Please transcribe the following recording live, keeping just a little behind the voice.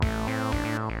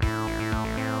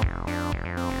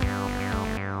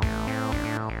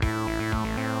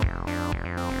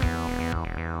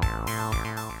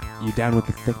You down with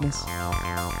the thickness?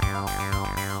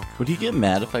 Would he get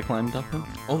mad if I climbed up him?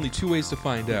 Only two ways to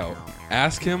find out.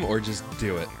 Ask him or just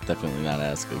do it. Definitely not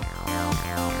asking.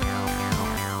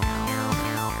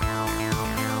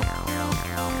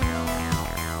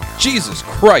 Jesus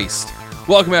Christ!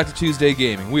 Welcome back to Tuesday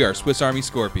Gaming. We are Swiss Army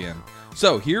Scorpion.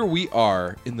 So here we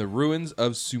are in the ruins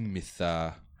of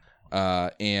Sumitha.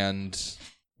 And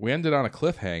we ended on a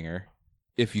cliffhanger,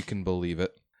 if you can believe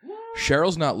it.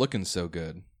 Cheryl's not looking so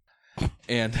good.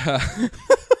 And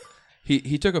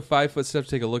he took a 5-foot step to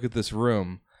take a look at this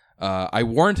room. I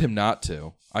warned him not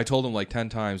to. I told him like 10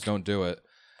 times, don't do it.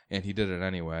 And he did it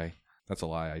anyway. That's a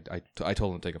lie. I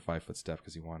told him to take a 5-foot step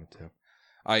because he wanted to.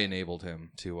 I enabled him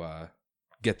to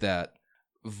get that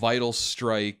vital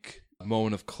strike,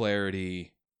 moment of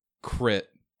clarity, crit,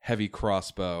 heavy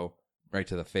crossbow right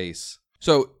to the face.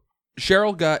 So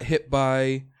Cheryl got hit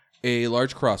by a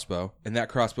large crossbow, and that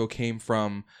crossbow came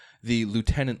from the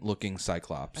lieutenant-looking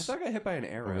Cyclops. I thought I got hit by an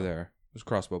arrow. Over there. It was a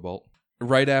crossbow bolt.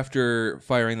 Right after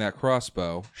firing that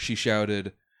crossbow, she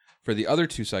shouted for the other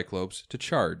two Cyclopes to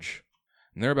charge.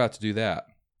 And they're about to do that.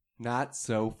 Not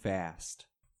so fast.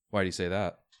 Why do you say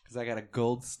that? Because I got a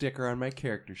gold sticker on my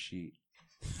character sheet.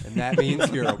 And that means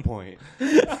hero point.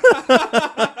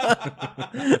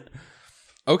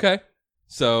 Okay.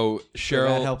 So So Cheryl...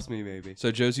 that helps me, maybe.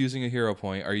 So Joe's using a hero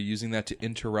point. Are you using that to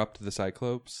interrupt the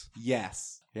Cyclopes?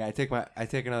 Yes. Yeah, I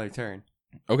take another turn.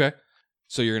 Okay.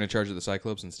 So you're going to charge at the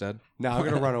Cyclopes instead? No, I'm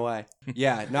going to run away.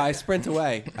 Yeah, no, I sprint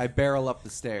away. I barrel up the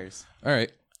stairs. All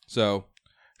right. So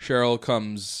Cheryl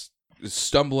comes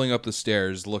stumbling up the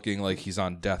stairs looking like he's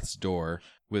on death's door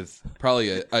with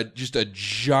probably just a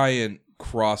giant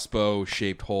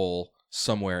crossbow-shaped hole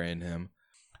somewhere in him.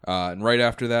 And right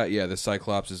after that, yeah, the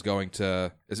Cyclops is going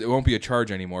to... It won't be a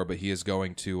charge anymore, but he is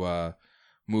going to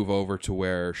move over to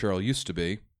where Cheryl used to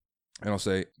be. And I'll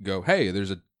say, hey,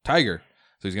 there's a tiger.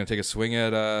 So he's going to take a swing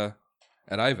at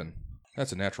Ivan.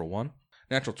 That's a natural 1.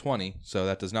 Natural 20, so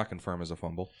that does not confirm as a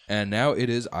fumble. And now it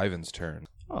is Ivan's turn.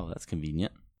 Oh, that's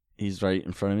convenient. He's right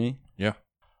in front of me. Yeah.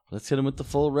 Let's hit him with the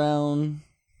full round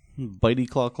bitey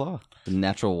claw. The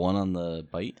natural 1 on the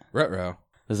bite. Retro.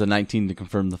 There's a 19 to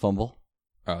confirm the fumble.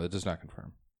 Oh, that does not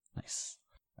confirm. Nice.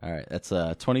 All right, that's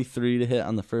a 23 to hit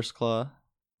on the first claw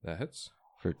That hits.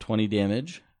 for 20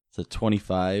 damage. It's a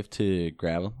 25 to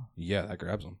grab him. Yeah, that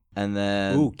grabs him. And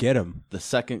then Ooh, get him. the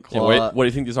second Yeah, claw wait, what do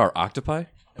you think these are? Octopi?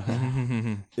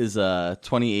 is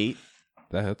 28,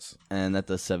 That hits. and that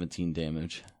does 17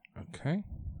 damage. Okay.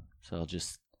 So I'll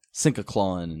just sink a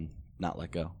claw in and not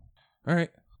let go. All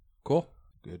right. Cool.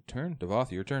 Good turn.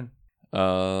 Devoth, your turn.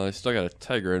 I still got a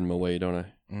tiger in my way, don't I?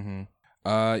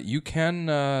 Mm-hmm. You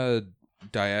can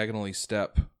diagonally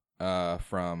step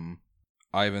from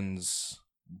Ivan's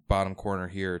bottom corner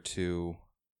here to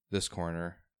this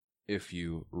corner if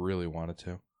you really wanted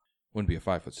to. Wouldn't be a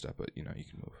 5-foot step, but you can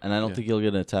move. And I don't Yeah. think he'll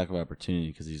get an attack of opportunity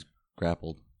because he's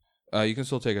grappled. You can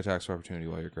still take attacks of opportunity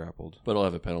while you're grappled. But I'll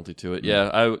have a penalty to it. Yeah,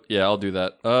 I'll do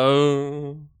that.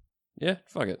 Yeah,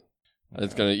 fuck it.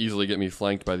 It's gonna easily get me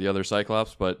flanked by the other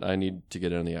Cyclops, but I need to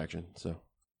get in on the action. So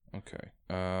Okay.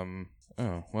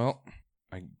 Oh well,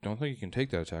 I don't think you can take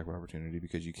that attack of opportunity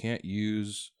because you can't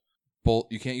use both.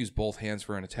 You can't use both hands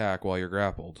for an attack while you're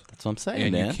grappled, That's what I'm saying,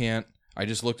 and man. you can't. I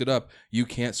just looked it up. You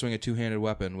can't swing a two-handed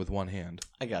weapon with one hand.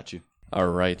 I got you. all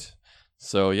right.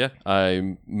 So yeah,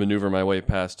 I maneuver my way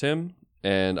past him,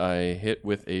 and I hit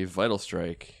with a vital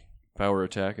strike, power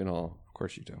attack, and all. Of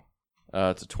course you do.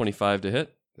 It's a 25 to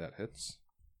hit. That hits.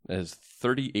 That is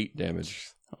 38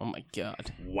 damage. Oh my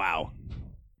god. Wow.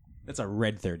 That's a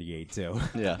red 38 too.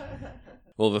 Yeah.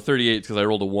 Well, the 38 because I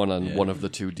rolled a 1 on Yeah. one of the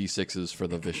two d6s for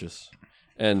the vicious.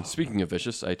 And speaking of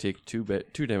vicious, I take 2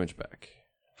 damage back.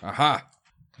 Aha!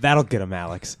 That'll get him,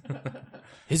 Alex.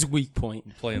 His weak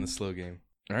point. Playing the slow game.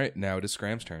 All right, now it is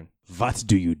Scram's turn. What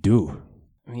do you do?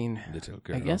 I mean, Little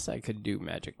girl. I guess I could do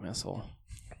magic missile.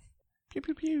 Pew,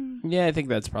 pew, pew. Yeah, I think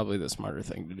that's probably the smarter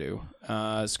thing to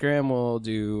do. Scram will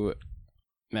do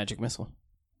magic missile.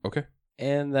 Okay.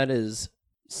 And that is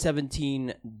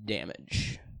 17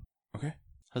 damage. Okay.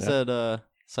 How's that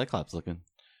Cyclops looking?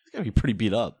 He's got to be pretty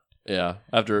beat up. Yeah,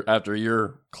 after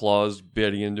your claws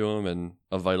biting into him and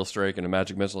a vital strike and a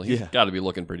magic missile, he's Yeah. got to be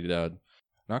looking pretty dead.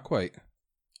 Not quite,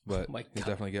 but Oh my he's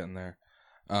God. definitely getting there.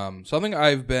 Something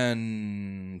I've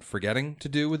been forgetting to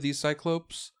do with these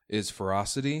Cyclopes is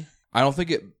ferocity. I don't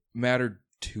think it mattered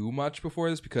too much before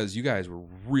this because you guys were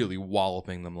really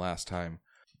walloping them last time.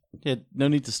 Yeah, no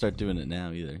need to start doing it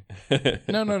now either.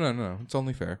 No. It's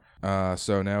only fair.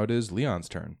 So now it is Leon's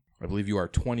turn. I believe you are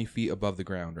 20 feet above the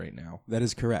ground right now. That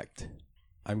is correct.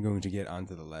 I'm going to get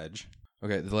onto the ledge.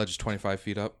 Okay, the ledge is 25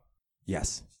 feet up.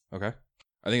 Yes. Okay.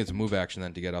 I think it's a move action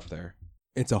then to get up there.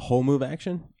 It's a whole move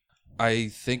action? I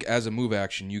think as a move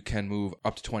action, you can move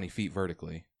up to 20 feet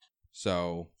vertically.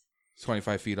 So it's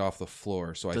 25 feet off the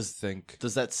floor. So I think...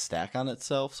 Does that stack on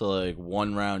itself? So, like,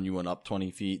 one round you went up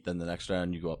 20 feet, then the next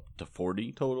round you go up to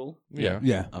 40 total? Yeah.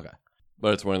 Yeah. Okay.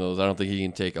 But it's one of those. I don't think he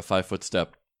can take a 5-foot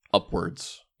step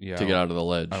upwards Yeah, to get onto the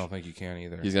ledge. I don't think you can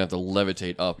either. He's gonna have to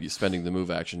levitate up, spending the move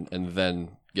action, and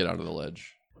then get onto the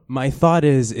ledge. My thought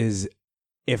is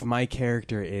if my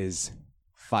character is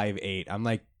 5'8", I'm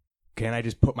like, can I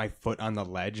just put my foot on the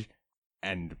ledge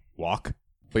and walk?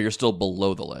 But you're still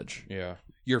below the ledge. Yeah.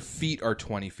 Your feet are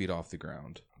 20 feet off the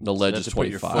ground. The ledge you is have to put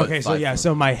your 25. foot- Okay, so 5 yeah, foot.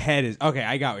 so my head is... Okay,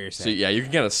 I got what you're So saying. yeah, you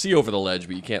can kind of see over the ledge,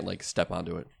 but you can't like step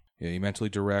onto it. Yeah, you mentally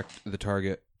direct the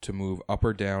target to move up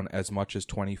or down as much as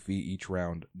 20 feet each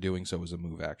round. Doing so is a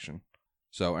move action.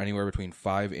 So anywhere between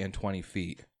 5 and 20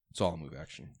 feet, it's all a move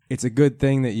action. It's a good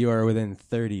thing that you are within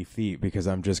 30 feet because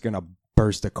I'm just going to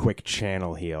burst a quick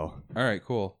channel heal. All right,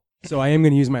 cool. So I am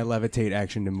going to use my levitate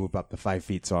action to move up to 5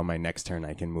 feet so on my next turn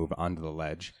I can move onto the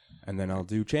ledge. And then I'll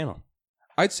do channel.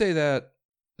 I'd say that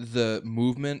the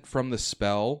movement from the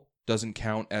spell doesn't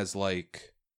count as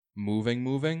like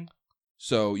moving.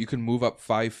 So you can move up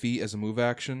 5 feet as a move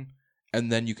action,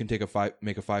 and then you can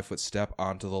make a 5-foot step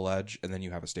onto the ledge, and then you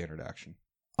have a standard action.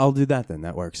 I'll do that then.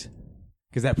 That works.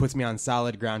 Because that puts me on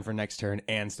solid ground for next turn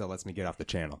and still lets me get off the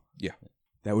channel. Yeah.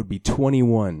 That would be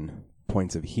 21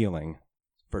 points of healing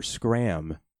for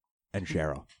Scram and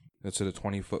Cheryl. That's at a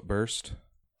 20-foot burst.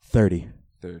 30.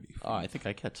 30. Oh, I think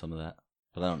I catch some of that,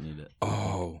 but I don't need it.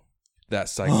 Oh, that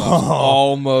Cyclops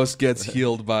almost gets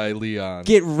healed by Leon.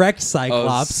 Get wrecked, Oh,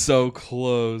 Cyclops. so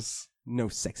close. No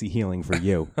sexy healing for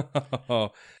you.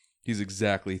 He's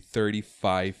exactly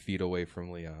 35 feet away from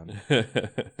Leon.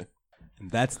 And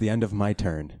that's the end of my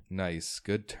turn. Nice.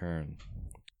 Good turn.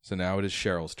 So now it is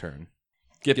Cheryl's turn.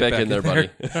 Get back in there, buddy.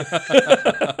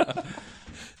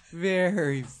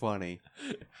 Very funny.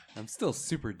 I'm still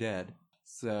super dead.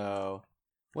 So,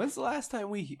 when's the last time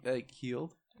we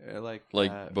healed?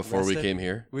 Before we rested? came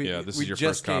here. Yeah, this is your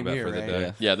just first combat came for the right?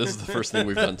 day. Yeah, this is the first thing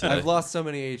we've done today. I've lost so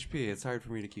many HP, it's hard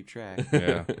for me to keep track.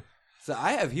 Yeah. So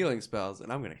I have healing spells,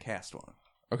 and I'm going to cast one.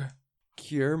 Okay.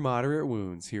 Cure moderate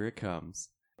wounds. Here it comes.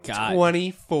 God.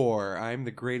 24. I'm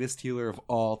the greatest healer of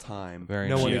all time. Very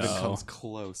no one nice. even comes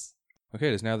close. Okay,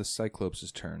 it is now the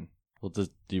Cyclops' turn. Well, do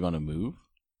you want to move?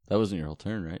 That wasn't your whole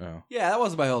turn, right? Oh. Yeah, that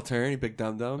wasn't my whole turn, you big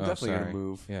dum-dum. Oh, Definitely going sorry. to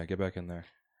move. Yeah, get back in there.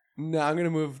 No, I'm going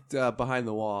to move behind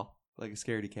the wall like a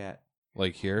scaredy cat.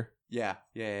 Like here? Yeah,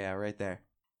 right there.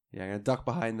 Yeah, I'm going to duck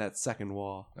behind that second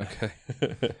wall. Okay.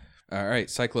 All right,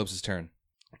 Cyclops' turn.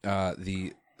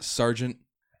 The Sergeant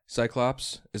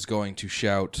Cyclops is going to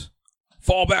shout,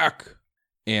 "Fall back!"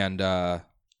 And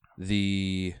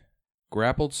the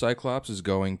grappled Cyclops is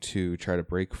going to try to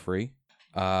break free.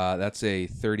 That's a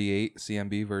 38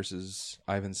 CMB versus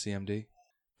Ivan's CMD.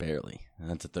 Barely. And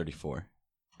that's a 34.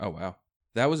 Oh, wow.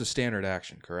 That was a standard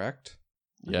action, correct?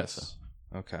 Yes.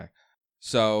 Okay.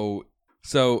 So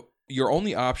your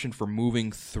only option for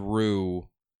moving through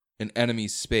an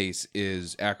enemy's space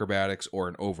is acrobatics or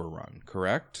an overrun,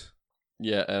 correct?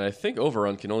 Yeah, and I think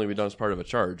overrun can only be done as part of a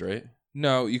charge, right?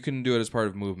 No, you can do it as part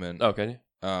of movement. Oh, can you?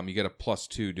 You get a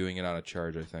 +2 doing it on a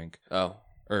charge, I think. Oh.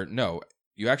 Or no,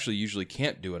 you actually usually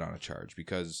can't do it on a charge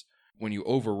because when you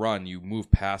overrun, you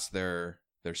move past their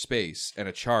space, and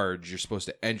a charge, you're supposed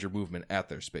to end your movement at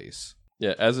their space.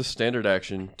 Yeah, as a standard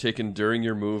action, taken during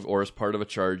your move or as part of a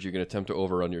charge, you can attempt to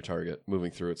overrun your target,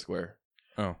 moving through its square.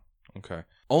 Oh, okay.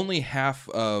 Only half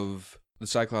of the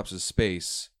Cyclops'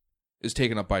 space is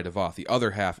taken up by Devoth. The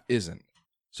other half isn't.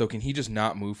 So can he just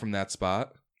not move from that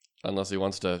spot? Unless he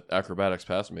wants to acrobatics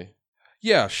past me.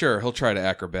 Yeah, sure. He'll try to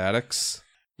acrobatics.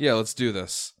 Yeah, let's do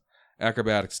this.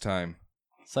 Acrobatics time.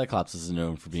 Cyclops is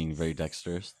known for being very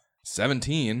dexterous.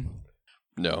 17.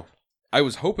 No. I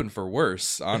was hoping for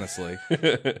worse, honestly.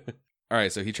 All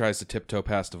right, so he tries to tiptoe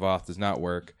past Devoth. Does not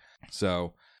work.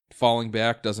 So falling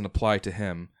back doesn't apply to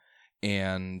him.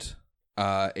 And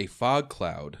a fog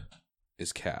cloud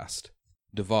is cast.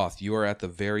 Devoth, you are at the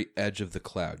very edge of the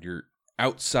cloud. You're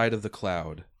outside of the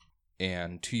cloud.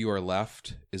 And to your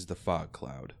left is the fog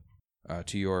cloud.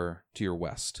 To your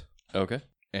west. Okay.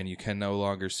 And you can no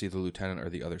longer see the lieutenant or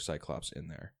the other Cyclops in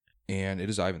there. And it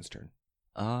is Ivan's turn.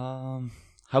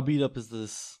 How beat up is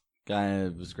this guy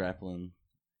that was grappling?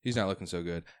 He's not looking so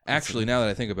good. Actually, now that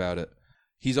I think about it,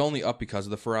 he's only up because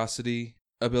of the ferocity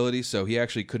ability, so he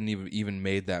actually couldn't even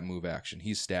made that move action.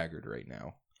 He's staggered right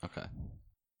now. Okay.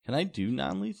 Can I do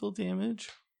non-lethal damage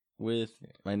with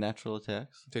my natural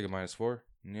attacks? Take a -4.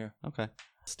 Yeah. Okay.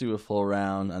 Let's do a full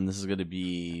round, and this is going to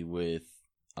be with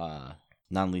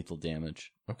non-lethal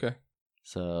damage. Okay.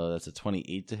 So that's a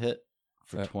 28 to hit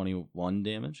for That- 21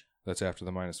 damage. That's after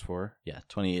the -4. Yeah,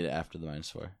 28 after the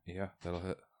 -4. Yeah, that'll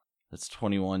hit. That's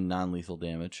 21 non-lethal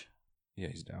damage. Yeah,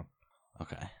 he's down.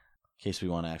 Okay. In case we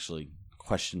want to actually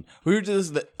question. We were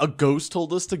just a ghost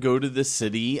told us to go to this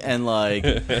city and like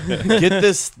get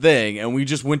this thing, and we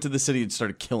just went to the city and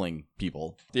started killing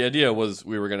people. The idea was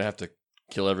we were going to have to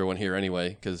kill everyone here anyway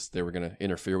because they were going to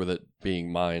interfere with it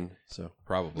being mine. So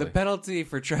Probably. The penalty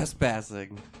for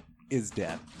trespassing is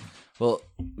death. Well,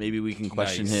 maybe we can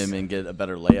question Nice. him and get a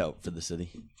better layout for the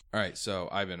city. All right, so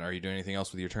Ivan, are you doing anything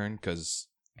else with your turn? Because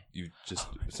you just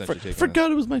essentially taken.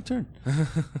 Forgot it was my turn.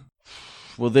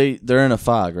 Well, they're in a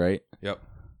fog, right? Yep.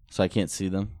 So I can't see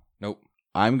them. Nope.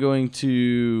 I'm going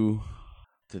to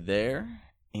there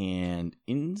and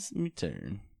ends my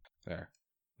turn. There.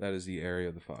 That is the area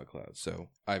of the fog cloud. So,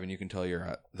 Ivan, you can tell you're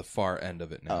at the far end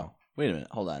of it Oh, now. wait a minute.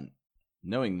 Hold on.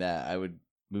 Knowing that, I would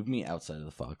move me outside of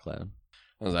the fog cloud.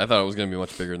 I thought it was going to be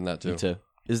much bigger than that too. Me too.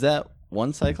 Is that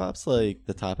one Cyclops like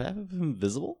the top half of him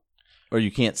visible? Or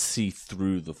you can't see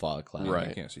through the fog cloud? Right.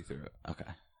 You can't see through it.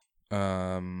 Okay.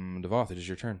 Devoth, it is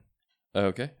your turn.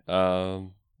 Okay. I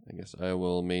guess I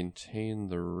will maintain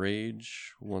the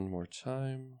rage one more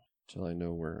time till I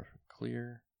know we're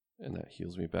clear, and that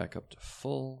heals me back up to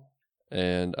full.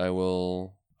 And I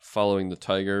will, following the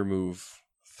tiger, move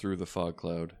through the fog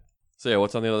cloud. So yeah,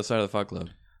 what's on the other side of the fog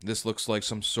cloud? This looks like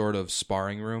some sort of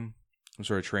sparring room, some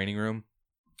sort of training room.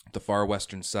 At the far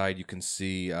western side, you can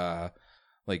see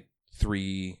like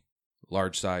 3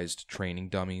 large-sized training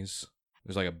dummies.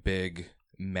 There's like a big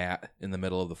mat in the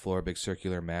middle of the floor, a big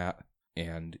circular mat,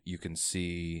 and you can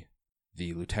see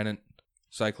the Lieutenant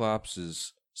Cyclops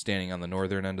is standing on the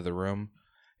northern end of the room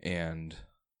and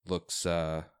looks,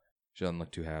 she doesn't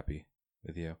look too happy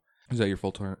with you. Is that your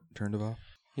full turn, Devoth?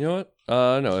 You know what?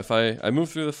 No, if I move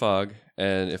through the fog,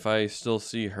 and if I still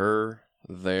see her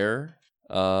there,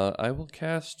 I will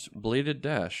cast Bladed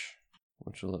Dash,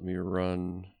 which will let me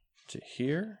run to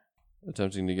here,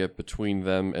 attempting to get between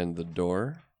them and the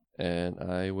door, and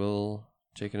I will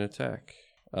take an attack.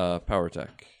 Power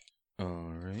attack.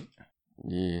 All right.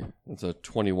 Yeah, it's a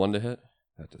 21 to hit.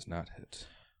 That does not hit.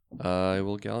 I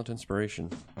will Gallant Inspiration.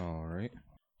 All right.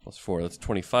 Plus 4, that's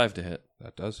 25 to hit.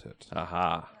 That does hit.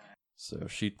 Aha. So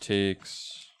she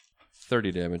takes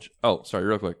 30 damage. Oh, sorry,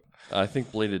 real quick. I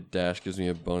think Bladed Dash gives me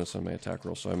a bonus on my attack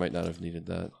roll, so I might not have needed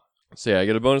that. So yeah, I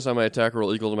get a bonus on my attack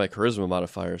roll equal to my Charisma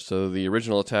modifier. So the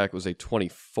original attack was a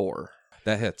 24.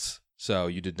 That hits. So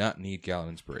you did not need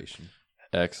Gallant Inspiration.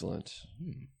 Excellent.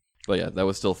 But yeah, that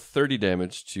was still 30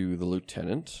 damage to the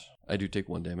Lieutenant. I do take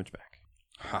 1 damage back.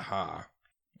 Haha.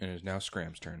 And it is now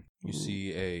Scram's turn. You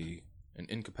see an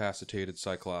incapacitated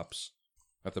Cyclops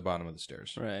at the bottom of the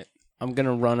stairs. Right. I'm going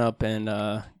to run up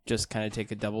and just kind of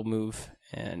take a double move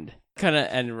and kind of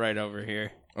end right over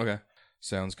here. Okay.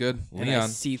 Sounds good. And I Leon,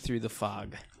 see through the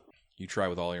fog. you try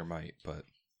with all your might, but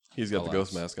He's got the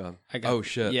Alas. ghost mask on. I got, Oh,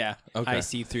 shit. Yeah. Okay. I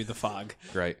see through the fog.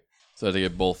 great. So I take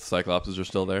it both Cyclopses are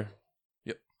still there?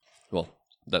 Yep. Well,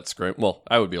 that's Scram. Well,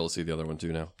 I would be able to see the other one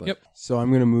too now. But Yep. So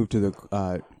I'm gonna move to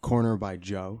the corner by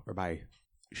Joe or by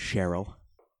Cheryl,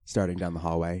 starting down the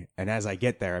hallway. And as I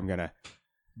get there, I'm gonna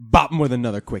bop him with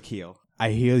another quick heal.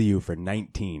 I heal you for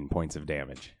 19 points of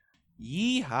damage,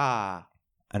 Yeehaw!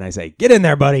 and I say, "Get in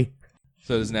there, buddy."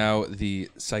 So it is now the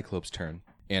Cyclops' turn.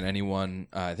 And anyone,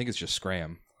 I think it's just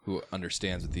Scram, who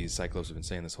understands what these Cyclops have been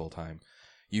saying this whole time.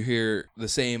 You hear the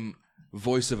same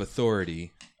voice of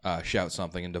authority shout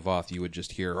something, and Devoth, you would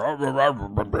just hear,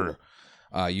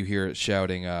 you hear it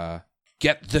shouting,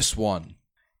 "Get this one!"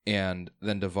 And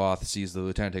then Devoth sees the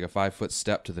lieutenant take a 5-foot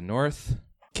step to the north.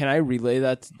 Can I relay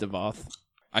that to Devoth?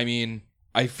 I mean,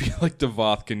 I feel like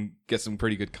Devoth can get some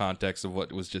pretty good context of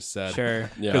what was just said. Sure.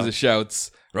 Because yeah. it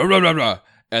shouts, rah, rah, rah, rah,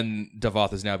 and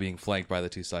Devoth is now being flanked by the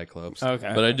 2 Cyclops.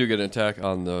 Okay. But I do get an attack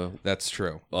on the That's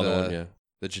true. other one, yeah.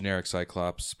 The generic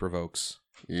Cyclops provokes.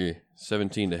 Yeah.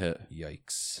 17 to hit.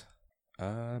 Yikes.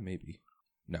 Maybe.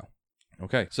 No.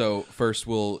 Okay. So first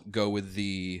we'll go with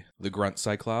the grunt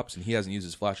Cyclops, and he hasn't used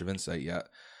his flash of insight yet.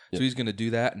 Yep. So he's going to do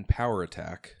that and power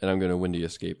attack. And I'm going to windy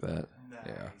escape that.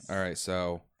 Yeah. All right.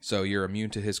 So you're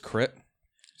immune to his crit.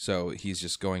 So he's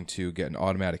just going to get an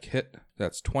automatic hit.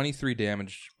 That's 23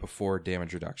 damage before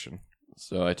damage reduction.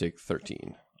 So I take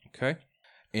 13. Okay.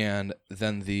 And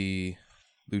then the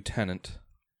lieutenant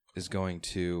is going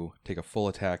to take a full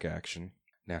attack action.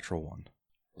 Natural 1.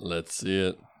 Let's see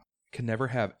it. Can never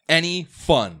have any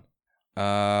fun.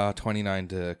 29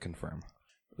 to confirm.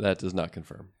 That does not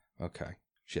confirm. Okay.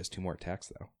 She has 2 more attacks,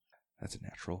 though. That's a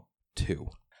natural 2.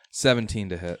 17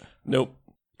 to hit. Nope.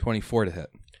 24 to hit.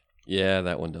 Yeah,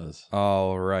 that one does.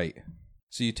 All right.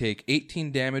 So you take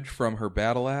 18 damage from her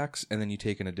battle axe, and then you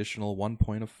take an additional 1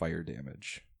 point of fire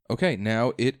damage. Okay,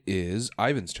 now it is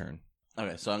Ivan's turn.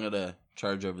 Okay, so I'm going to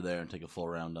charge over there and take a full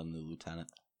round on the lieutenant.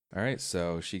 All right,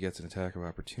 so she gets an attack of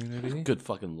opportunity. Good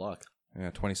fucking luck.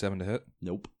 Yeah, 27 to hit.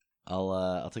 Nope.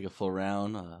 I'll take a full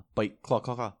round. Bite, claw,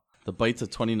 claw, claw. The bite's a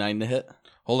 29 to hit.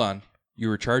 Hold on. You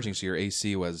were charging, so your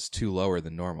AC was 2 lower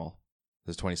than normal.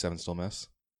 Does 27 still miss?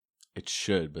 It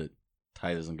should, but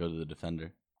tie doesn't go to the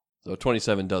defender. So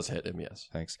 27 does hit him, yes.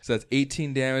 Thanks. So that's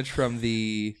 18 damage from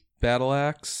the battle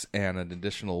axe and an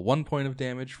additional 1 point of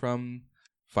damage from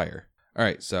fire. All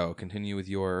right, so continue with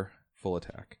your full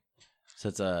attack. So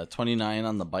it's a 29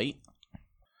 on the bite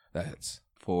That hits.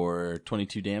 for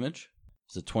 22 damage.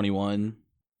 It's a 21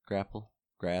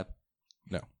 grab.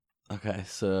 No. Okay,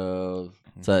 so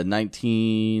it's a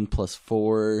 19 plus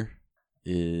 4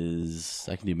 is,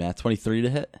 I can do math, 23 to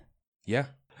hit. Yeah.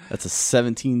 That's a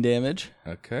 17 damage.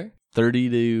 Okay. 30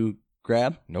 to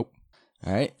grab. Nope.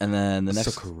 All right, and then the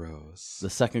next, Gross. the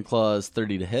second claw is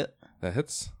 30 to hit. That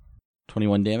hits.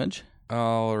 21 damage.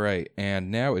 All right,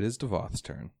 and now it is Devoth's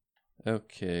turn.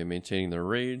 Okay, maintaining the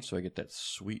rage, so I get that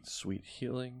sweet, sweet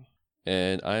healing.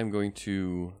 And I'm going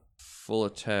to full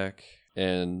attack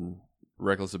and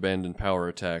reckless abandon power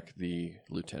attack the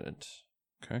lieutenant.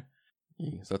 Okay.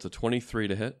 So that's a 23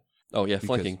 to hit. Oh, yeah,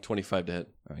 flanking, 25 to hit.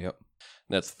 Yep.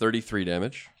 And that's 33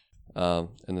 damage. And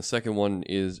the second one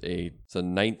is it's a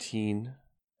 19,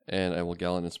 and I will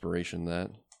Gallant Inspiration that.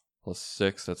 Plus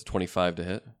 6, that's a 25 to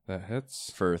hit That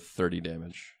hits. for 30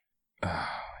 damage. Oh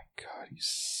my god, he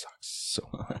sucks so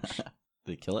much. Did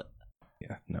he kill it?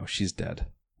 Yeah, no, she's dead.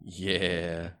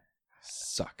 Yeah.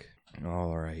 Suck.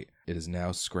 All right, it is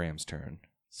now Scram's turn.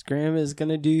 Scram is going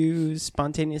to do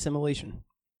spontaneous immolation.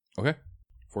 Okay.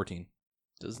 14.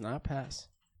 Does not pass.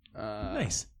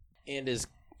 Nice. And is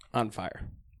on fire.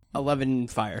 11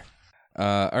 fire.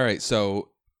 All right, so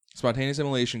spontaneous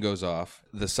immolation goes off.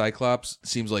 The Cyclops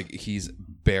seems like he's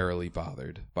barely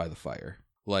bothered by the fire.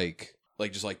 Like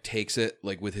just like takes it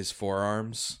like with his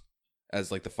forearms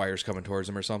as like the fire's coming towards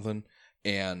him or something,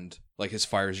 and like his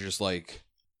fires are just like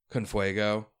con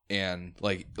fuego, and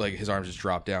like his arms just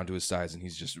drop down to his sides, and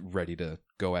he's just ready to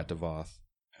go at Devoth.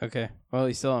 Okay. Well,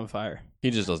 he's still on fire. He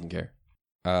just doesn't care.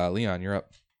 Leon, you're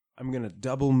up. I'm going to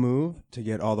double move to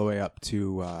get all the way up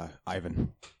to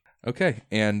Ivan. Okay,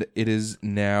 and it is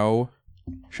now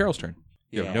Cheryl's turn.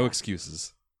 You have no Yeah.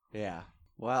 excuses. Yeah.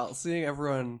 Well, seeing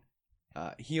everyone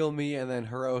heal me and then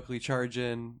heroically charge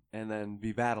in and then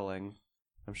be battling,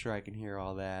 I'm sure I can hear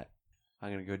all that.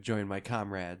 I'm going to go join my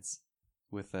comrades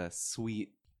with a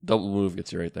sweet... Double move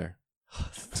gets you right there.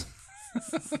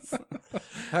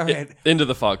 All right. Into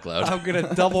the fog cloud. I'm going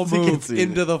to double So you can move see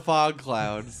into the fog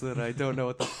cloud so that I don't know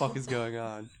what the fuck is going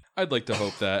on. I'd like to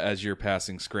hope that as you're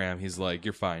passing Scram, he's like,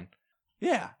 "You're fine.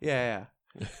 Yeah.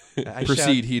 I Proceed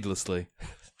shout, heedlessly."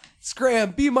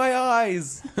 Scram, be my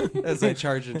eyes! As I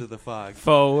charge into the fog.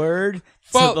 Forward,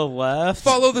 Fo- to the left.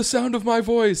 Follow the sound of my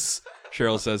voice,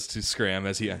 Cheryl says to Scram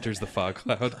as he enters the fog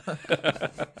cloud.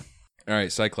 All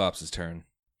right, Cyclops' turn.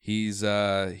 He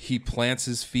plants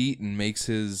his feet and makes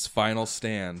his final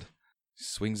stand.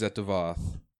 Swings at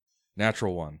Devoth.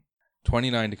 Natural 1.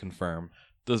 29 to confirm.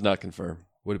 Does not confirm.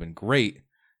 Would have been great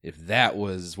if that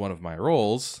was one of my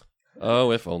rolls.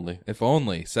 Oh, if only. If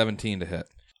only. 17 to hit.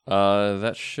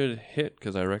 That should hit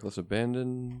because I reckless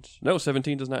abandoned. No,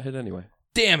 17 does not hit anyway.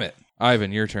 Damn it.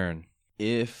 Ivan, your turn.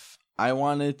 If I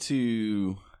wanted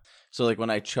to, so like when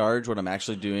I charge, what I'm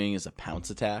actually doing is a pounce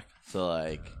attack. So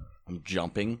like I'm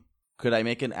jumping. Could I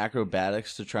make an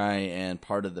acrobatics to try and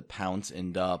part of the pounce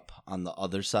end up on the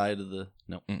other side of the?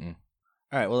 No. Mm-mm.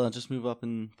 All right. Well, I'll just move up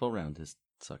and full round this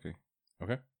sucker.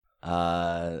 Okay.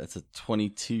 That's a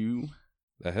 22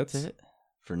 That hits. to hit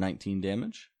for 19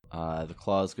 damage. The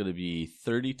claw is going to be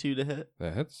 32 to hit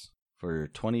That hits. for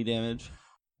 20 damage,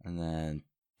 and then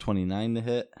 29 to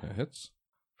hit That hits.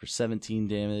 for 17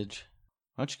 damage.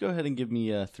 Why don't you go ahead and give me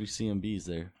 3 CMBs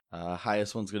there?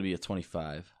 Highest one's going to be a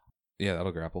 25. Yeah,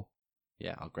 that'll grapple.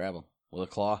 Yeah, I'll grab him with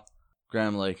a claw. Grab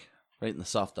him like right in the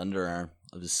soft underarm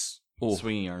of his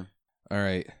swinging arm. All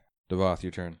right. Devoth,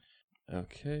 your turn.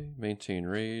 Okay, maintain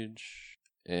rage.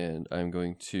 And I'm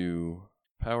going to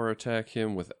power attack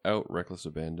him without reckless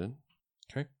abandon.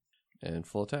 Okay. And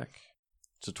full attack.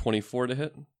 It's a 24 to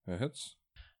hit That hits.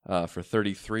 for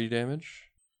 33 damage.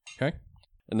 Okay.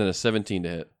 And then a 17 to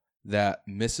hit. That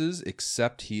misses,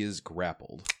 except he is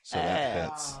grappled. So that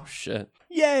hits. Oh, shit.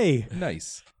 Yay!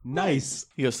 Nice. Nice.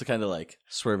 He goes to kind of like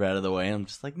swerve out of the way. I'm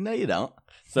just like, no, you don't.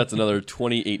 So that's another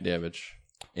 28 damage.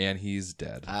 And he's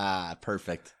dead.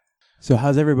 Perfect. So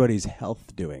how's everybody's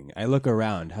health doing? I look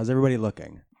around. How's everybody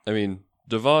looking? I mean,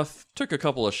 Devoth took a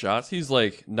couple of shots. He's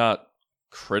like not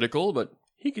critical, but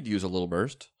he could use a little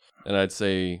burst. And I'd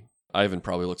say Ivan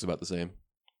probably looks about the same.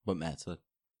 What Matt said.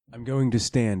 I'm going to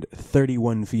stand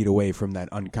 31 feet away from that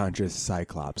unconscious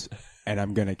Cyclops, and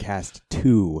I'm going to cast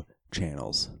 2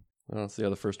 channels. Well, let's see how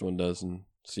the first one does and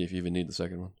see if you even need the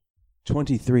second one.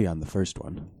 23 on the first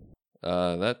one.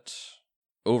 That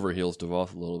overheals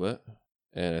Devoth a little bit.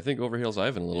 And I think overheals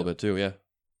Ivan a little bit too, yeah.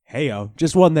 Heyo,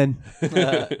 just one then.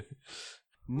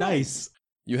 Nice.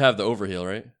 You have the overheal,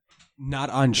 right? Not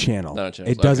on channel. Not on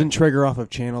channels, It doesn't trigger off of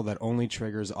channel. That only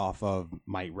triggers off of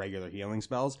my regular healing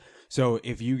spells. So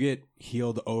if you get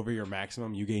healed over your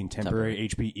maximum, you gain temporary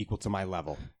HP equal to my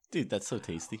level. Dude, that's so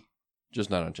tasty. Just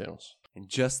not on channels. And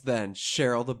just then,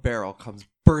 Cheryl the Barrel comes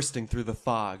bursting through the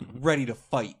fog, ready to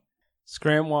fight.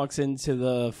 Scram walks into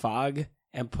the fog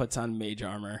and puts on mage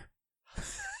armor.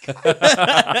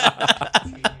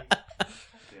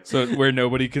 So where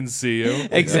nobody can see you.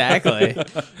 Exactly.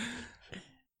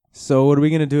 So what are we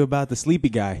going to do about the sleepy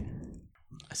guy?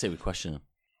 I say we question him.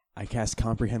 I cast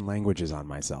comprehend languages on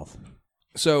myself.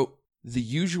 So the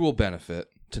usual benefit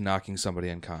to knocking somebody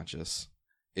unconscious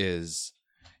is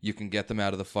you can get them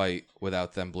out of the fight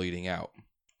without them bleeding out.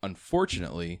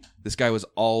 Unfortunately, this guy was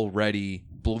already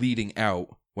bleeding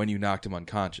out when you knocked him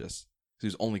unconscious. He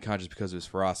was only conscious because of his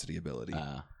ferocity ability.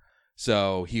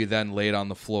 So he then laid on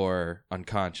the floor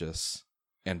unconscious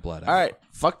and bled out. All right.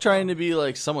 Fuck trying to be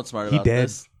like somewhat smart He about did.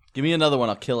 this. Give me another one.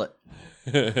 I'll kill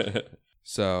it.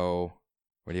 So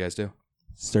what do you guys do?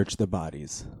 Search the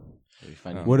bodies. Maybe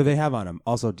find Oh. What do they have on them?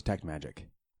 Also detect magic.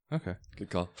 Okay.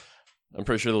 Good call. I'm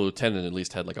pretty sure the lieutenant at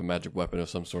least had like a magic weapon of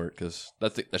some sort because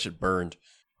that shit burned.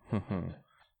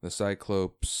 The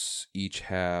Cyclopes each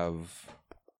have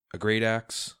a great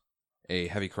axe, a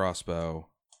heavy crossbow,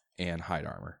 and hide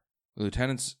armor. The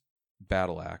lieutenant's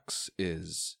battle axe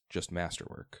is just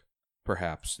masterwork.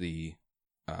 Perhaps the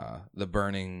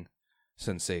burning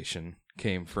sensation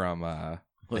came from a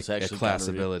actually class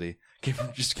gonorrhea. ability.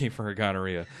 Came from her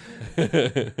gonorrhea.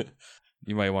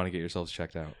 You might want to get yourselves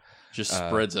checked out. Just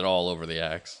spreads it all over the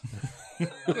axe.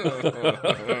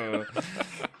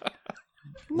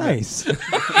 Nice.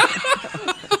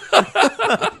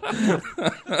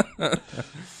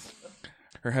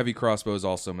 Her heavy crossbow is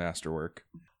also masterwork.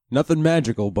 Nothing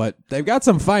magical, but they've got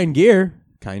some fine gear.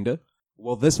 Kinda.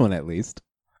 Well, this one at least.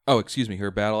 Oh, excuse me.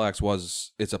 Her battle axe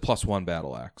it's a +1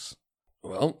 battle axe.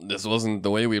 Well, this wasn't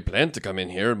the way we planned to come in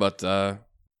here, but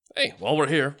hey, while we're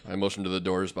here, I motioned to the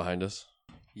doors behind us.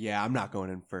 Yeah, I'm not going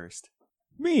in first.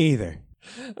 Me either.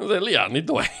 I was like, Leon, lead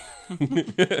the way.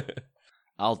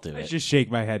 I'll do I it. just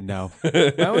shake my head no.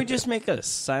 Why don't we just make a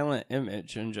silent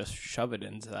image and just shove it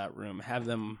into that room? Have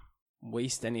them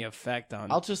waste any effect on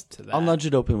to that. I'll nudge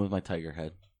it open with my tiger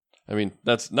head. I mean,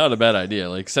 that's not a bad idea.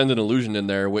 Like, send an illusion in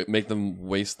there, make them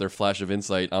waste their flash of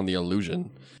insight on the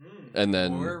illusion, and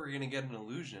then Or we're going to get an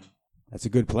illusion. That's a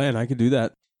good plan. I could do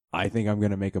that. I think I'm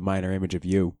going to make a minor image of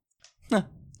you.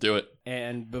 do it.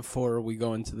 And before we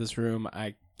go into this room,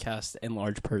 I cast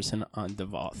Enlarge Person on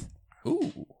Devoth.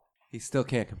 Ooh. He still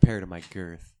can't compare to my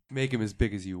girth. Make him as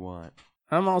big as you want.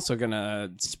 I'm also going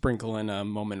to sprinkle in a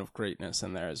Moment of Greatness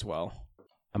in there as well.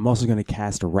 I'm also going to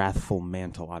cast a Wrathful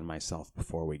Mantle on myself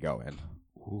before we go in.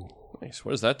 Nice.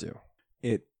 What does that do?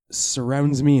 It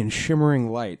surrounds me in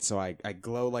shimmering light, so I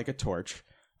glow like a torch.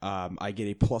 I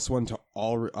get a +1 to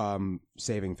all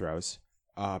saving throws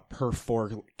per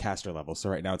 4 caster levels. So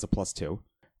right now it's a +2.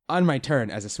 On my turn,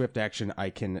 as a swift action, I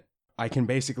can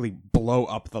basically blow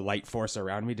up the light force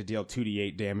around me to deal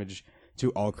 2d8 damage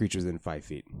to all creatures in 5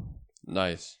 feet.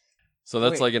 Nice. So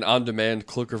that's Wait. like an on-demand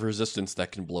cloak of resistance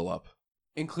that can blow up.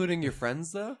 Including your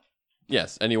friends, though?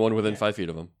 Yes, anyone within 5 feet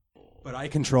of them. But I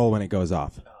control when it goes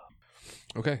off.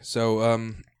 Okay, so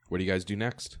what do you guys do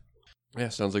next? Yeah,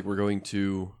 sounds like we're going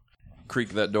to creak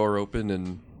that door open,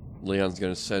 and Leon's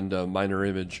going to send a minor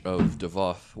image of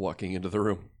Devoth walking into the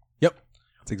room. Yep,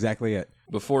 that's exactly it.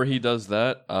 Before he does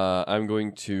that, I'm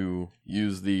going to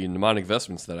use the mnemonic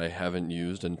vestments that I haven't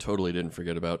used and totally didn't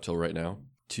forget about till right now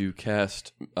to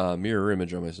cast mirror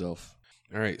image on myself.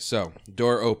 All right, so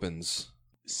door opens.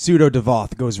 Pseudo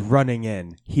Devoth goes running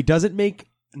in. He doesn't make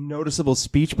noticeable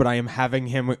speech, but I am having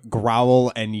him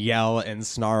growl and yell and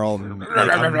snarl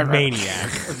like a maniac.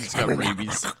 He's got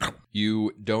rabies.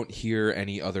 You don't hear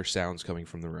any other sounds coming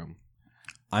from the room.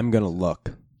 I'm gonna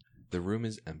look. The room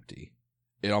is empty.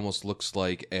 It almost looks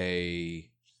like a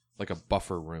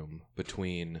buffer room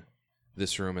between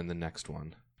this room and the next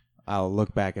one. I'll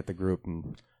look back at the group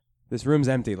and this room's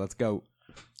empty. Let's go.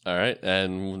 All right,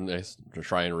 and I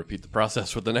try and repeat the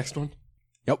process with the next one.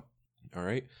 Yep. All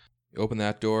right. You open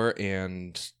that door,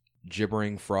 and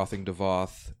gibbering, frothing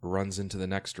Devoth runs into the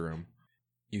next room.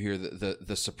 You hear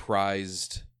the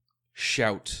surprised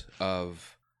shout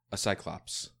of a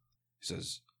Cyclops. He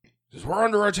says, "We're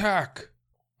under attack!"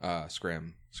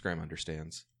 Scram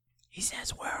understands. He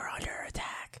says we're under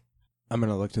attack. I'm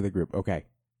gonna look to the group. Okay,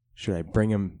 should I bring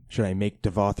him? Should I make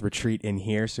Devoth retreat in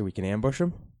here so we can ambush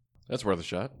him? That's worth a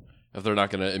shot. If they're not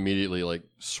going to immediately like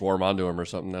swarm onto him or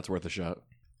something, that's worth a shot.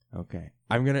 Okay,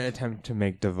 I'm gonna attempt to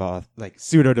make Devoth, like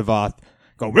pseudo Devoth,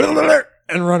 go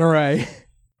and run away.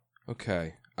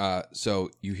 Okay.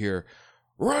 So you hear,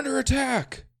 "We're under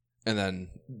attack!" And then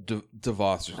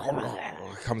Devoth just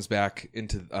comes back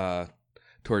into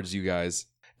towards you guys.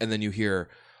 And then you hear,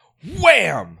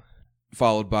 "Wham!"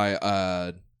 Followed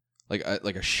by like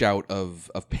a shout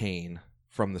of pain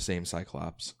from the same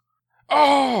Cyclops.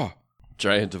 Oh!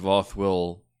 Giant Devoth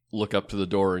will look up to the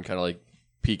door and kind of like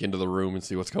peek into the room and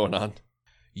see what's going on.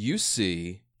 You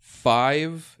see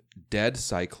 5 dead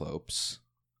Cyclopes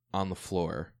on the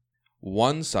floor.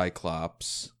 One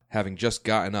Cyclops, having just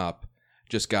gotten up,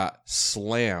 just got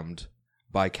slammed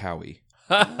by Cowie.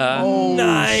 Oh,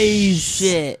 nice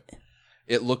shit.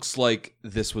 It looks like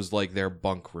this was like their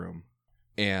bunk room.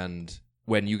 And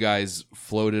when you guys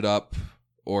floated up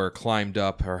or climbed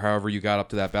up or however you got up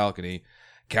to that balcony,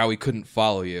 Cowie couldn't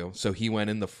follow you. So he went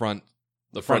in the front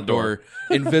door,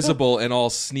 invisible and all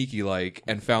sneaky like,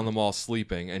 and found them all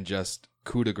sleeping and just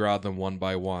coup de grace them one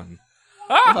by one.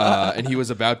 And he was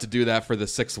about to do that for the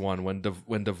 6th one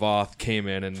when Devoth came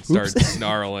in and started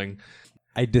snarling.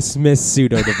 I dismiss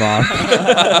pseudo Devoth.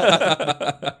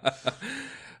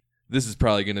 This is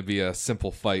probably going to be a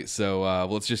simple fight, so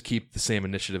let's just keep the same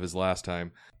initiative as last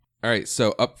time. All right,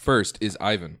 so up first is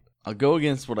Ivan. I'll go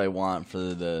against what I want for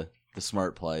the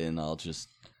smart play, and I'll just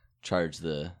charge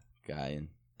the guy and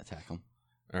attack him.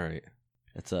 All right.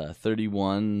 It's a 35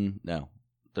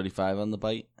 on the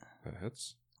bite That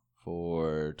hits.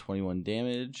 for 21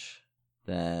 damage.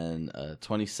 Then a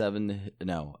 27,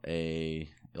 well, it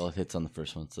hits on the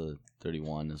first one, so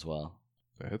 31 as well.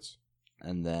 That hits.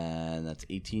 And then that's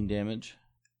 18 damage.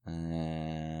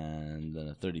 And then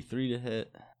a 33 to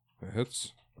hit That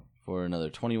hits. for another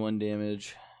 21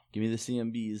 damage. Give me the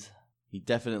CMBs. He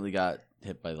definitely got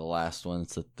hit by the last one.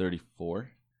 It's a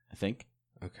 34, I think.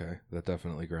 Okay, that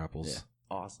definitely grapples. Yeah.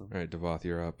 Awesome. All right, Devoth,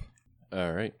 you're up.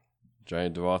 All right.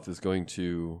 Giant Devoth is going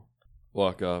to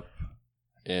walk up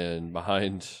and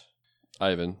behind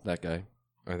Ivan, that guy.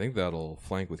 I think that'll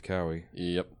flank with Cowie.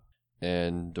 Yep.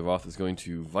 And Devoth is going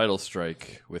to Vital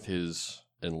Strike with his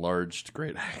enlarged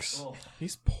great axe.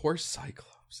 These poor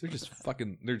Cyclops. They're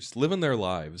just living their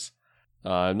lives.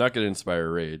 I'm not going to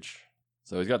Inspire Rage.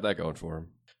 So he's got that going for him.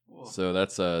 So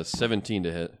that's a 17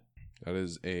 to hit. That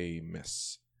is a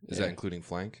miss. Is Yeah. that including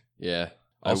flank? Yeah.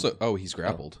 Also, he's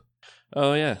grappled.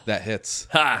 Oh, yeah. That hits.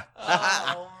 Ha!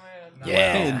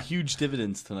 And huge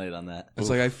dividends tonight on that. It's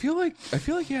like I feel like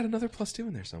he had another +2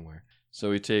 in there somewhere.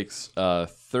 So he takes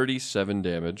 37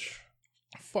 damage.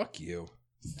 Fuck you.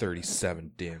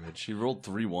 37 damage. She rolled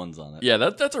 3 ones on it. Yeah,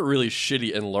 that's a really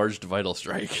shitty enlarged Vital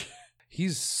Strike.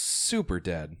 He's super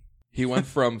dead. He went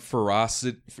from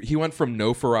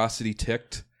no ferocity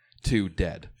ticked to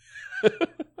dead.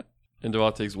 And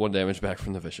Devoth takes 1 damage back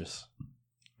from the Vicious.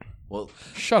 Well,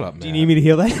 Shut up, man. Do you need me to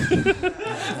heal that?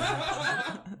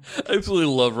 I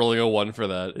absolutely love rolling a 1 for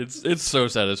that. It's so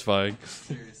satisfying.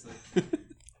 Seriously.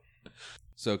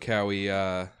 So Cowie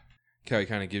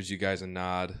kind of gives you guys a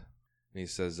nod, and he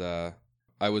says,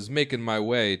 "I was making my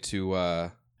way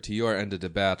to your end of the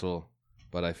battle,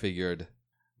 but I figured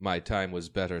my time was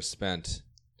better spent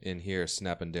in here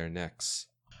snapping their necks."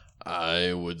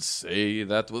 I would say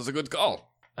that was a good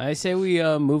call. I say we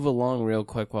move along real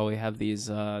quick while we have these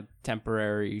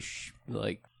temporary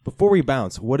Before we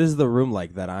bounce, what is the room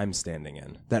like that I'm standing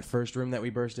in? That first room that we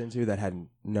burst into that had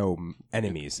no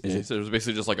enemies. Is it So there's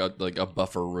basically just like a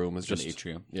buffer room. It's just an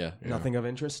atrium. Yeah. nothing of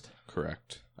interest?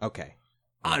 Correct. Okay.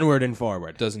 Onward and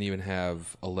forward. Doesn't even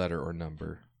have a letter or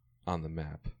number on the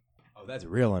map. Oh, that's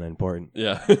real unimportant.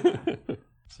 Yeah.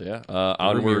 So yeah, you're-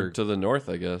 onward to the north,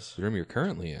 I guess. The room you're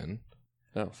currently in,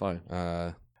 Oh, fine.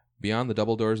 beyond the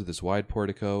double doors of this wide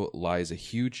portico lies a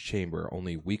huge chamber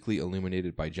only weakly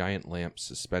illuminated by giant lamps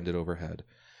suspended overhead.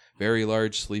 Very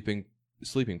large sleeping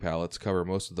pallets cover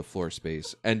most of the floor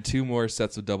space, and 2 more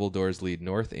sets of double doors lead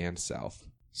north and south.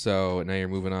 So now you're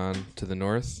moving on to the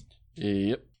north.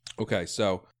 Yep. Okay,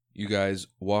 so you guys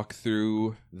walk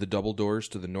through the double doors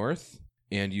to the north,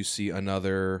 and you see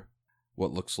another,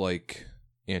 what looks like,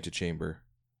 antechamber.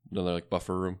 Another like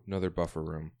buffer room. Another buffer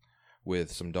room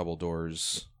with some double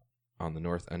doors on the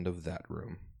north end of that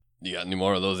room. You got any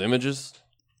more of those images?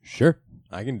 Sure.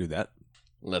 I can do that.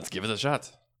 Let's give it a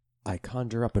shot. I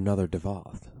conjure up another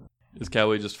Devoth. Is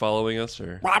Cowie just following us,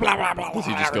 or does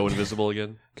he just go invisible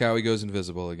again? Cowie goes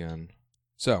invisible again.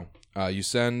 So, you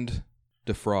send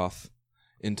Defroth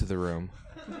into the room.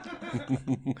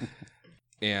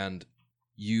 And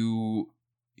you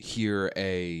hear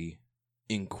a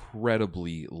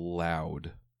incredibly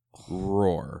loud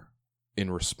roar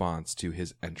in response to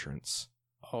his entrance,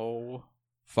 Oh.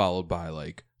 followed by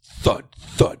like thud,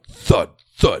 thud, thud,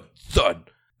 thud,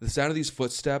 thud. The sound of these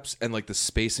footsteps and like the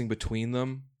spacing between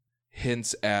them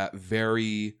hints at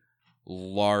very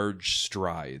large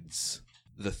strides.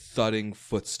 The thudding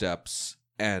footsteps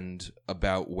end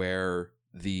about where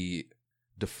the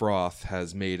Defroth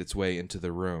has made its way into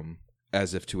the room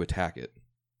as if to attack it.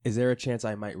 Is there a chance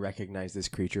I might recognize this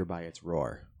creature by its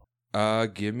roar?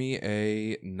 Give me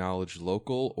a knowledge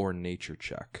local or nature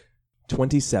check.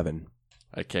 27.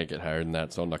 I can't get higher than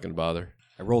that, so I'm not going to bother.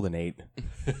 I rolled an 8.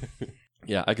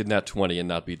 Yeah, I could nat 20 and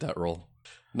not beat that roll.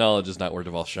 Knowledge is not where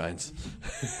Deval shines.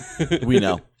 We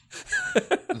know.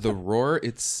 The roar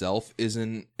itself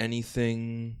isn't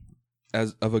anything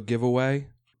as of a giveaway,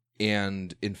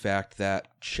 and in fact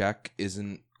that check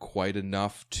isn't quite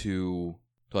enough to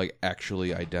like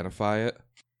actually identify it,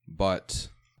 but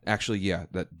actually yeah,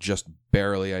 that just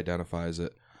barely identifies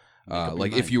it.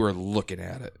 Like if you were looking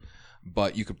at it.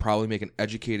 But you could probably make an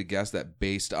educated guess that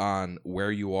based on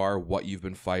where you are, what you've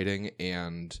been fighting,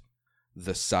 and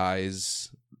the size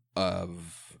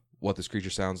of what this creature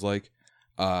sounds like,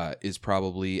 is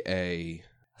probably a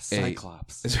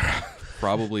Cyclops. Is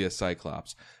probably a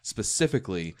Cyclops.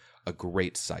 Specifically, a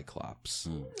great Cyclops.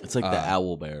 It's like the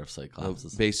owl bear of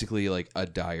Cyclops. Basically, like a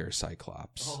dire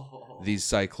Cyclops. These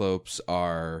Cyclopes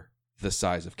are the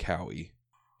size of Cowie.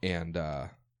 And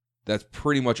that's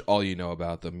pretty much all you know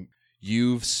about them.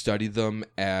 You've studied them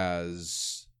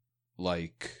as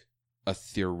like a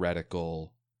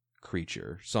theoretical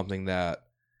creature, something that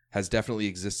has definitely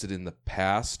existed in the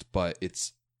past, but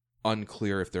it's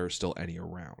unclear if there are still any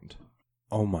around.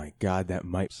 Oh my god, that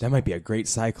might be a great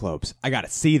Cyclops. I gotta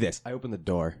see this. I open the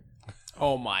door.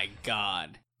 Oh my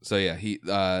god. So yeah,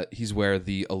 he's where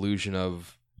the illusion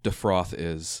of Defroth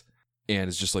is, and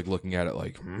is just like looking at it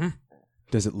like,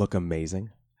 Does it look amazing?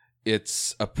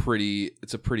 It's a pretty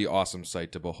awesome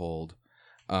sight to behold.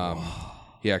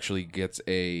 He actually gets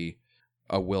a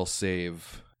will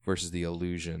save versus the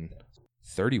illusion.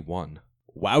 31.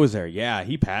 Wowzer, yeah,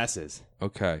 he passes.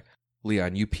 Okay.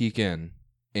 Leon, you peek in,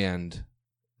 and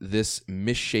this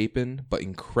misshapen but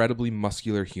incredibly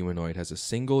muscular humanoid has a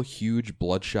single huge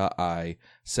bloodshot eye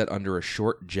set under a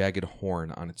short, jagged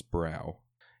horn on its brow.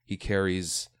 He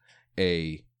carries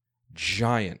a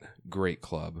giant great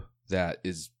club that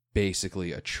is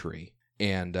basically a tree.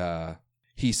 And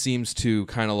he seems to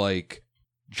kind of like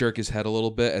jerk his head a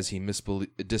little bit as he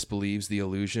disbelieves the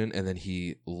illusion, and then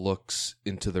he looks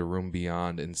into the room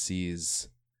beyond and sees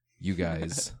you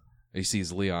guys. He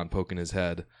sees Leon poking his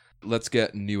head. Let's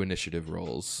get new initiative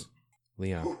rolls.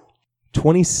 Leon.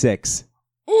 26.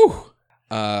 Ooh!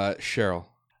 Cheryl.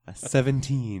 A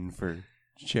 17 for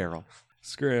Cheryl.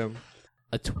 Scram.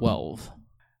 A 12.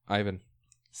 Ivan.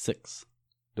 6.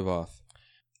 Devoth.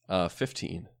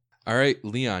 15. All right,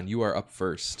 Leon, you are up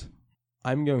first.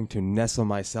 I'm going to nestle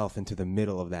myself into the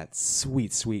middle of that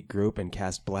sweet, sweet group and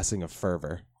cast Blessing of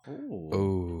Fervor.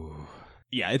 Oh.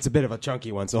 Yeah, it's a bit of a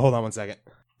chunky one, so hold on one second.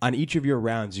 On each of your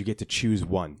rounds, you get to choose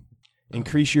one.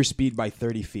 Increase your speed by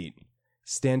 30 feet.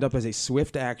 Stand up as a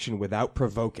swift action without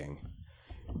provoking.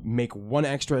 Make one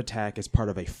extra attack as part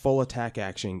of a full attack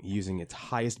action using its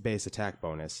highest base attack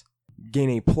bonus. Gain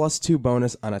a +2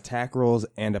 bonus on attack rolls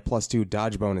and a +2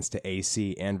 dodge bonus to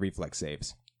AC and reflex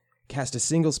saves. Cast a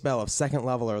single spell of second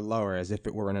level or lower as if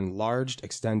it were an enlarged,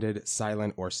 extended,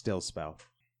 silent, or still spell.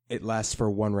 It lasts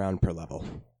for 1 round per level.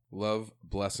 Love,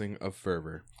 Blessing of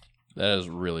Fervor. That is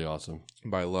really awesome.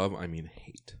 By love, I mean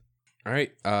hate. All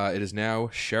right, it is now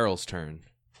Cheryl's turn.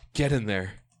 Get in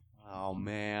there. Oh,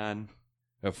 man.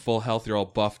 At full health, you're all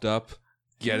buffed up.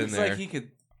 Get in Looks there. like he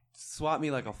could swat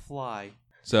me like a fly.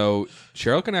 So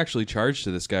Cheryl can actually charge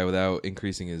to this guy without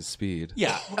increasing his speed.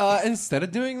 Yeah. Instead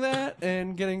of doing that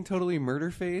and getting totally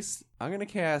murder-faced, I'm going to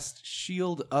cast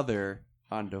Shield Other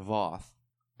on Devoth.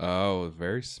 Oh,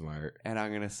 very smart. And I'm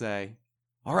going to say,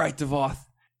 all right, Devoth,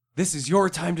 this is your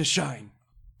time to shine.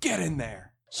 Get in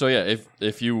there. So yeah,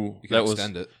 if you You can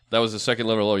extend it. that was a second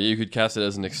level lower, you could cast it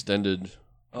as an extended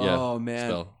Oh, man.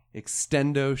 spell.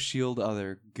 Extendo Shield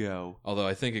Other, go. Although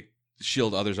I think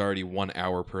Shield Other's already 1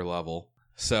 hour per level.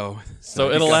 So So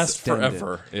you it'll got last extended.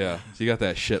 forever. yeah, so you got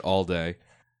that shit all day.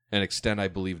 And extend, I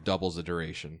believe, doubles the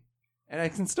duration. And I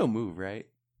can still move, right?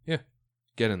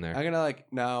 Get Get in there. I'm gonna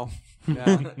no.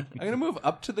 I'm gonna move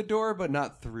up to the door, but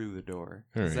not through the door,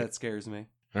 All because right. that scares me.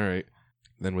 All right.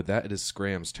 Then with that, it is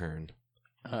Scram's turn.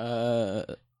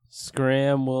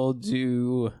 Scram will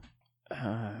do.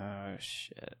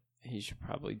 Shit. He should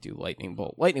probably do lightning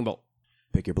bolt. Lightning bolt.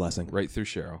 Pick your blessing. Right through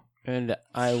Cheryl. And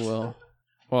I will.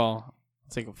 Well,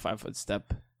 take a 5-foot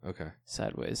step Okay.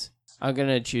 sideways. I'm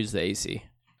gonna choose the AC.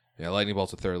 Yeah, Lightning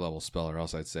Bolt's a 3rd level spell, or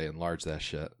else I'd say enlarge that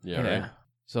shit. Yeah, right.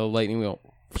 So lightning will.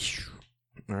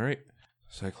 All right.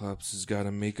 Cyclops has got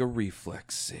to make a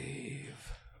reflex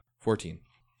save. 14.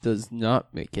 Does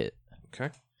not make it, Okay.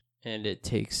 and it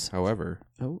takes. However,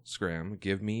 Oh. Scram,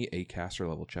 give me a caster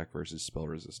level check versus spell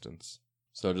resistance.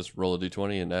 So just roll a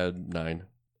d20 and add 9.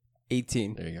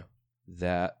 18. There you go.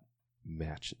 That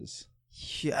matches.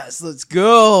 Yes, let's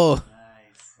go.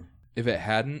 If it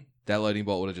hadn't, that lightning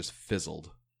bolt would have just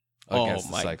fizzled against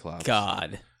the Cyclops.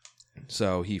 God.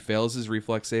 So he fails his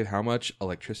reflex save. How much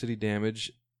electricity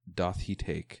damage doth he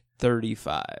take?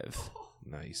 35.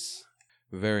 Nice.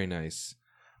 Very nice.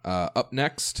 Up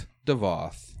next,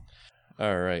 Devoth.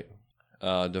 All right.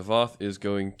 Devoth is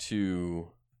going to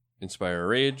inspire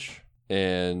rage,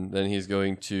 and then he's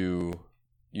going to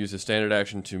use his standard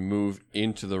action to move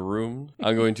into the room.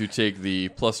 I'm going to take the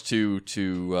 +2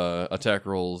 to attack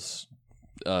rolls,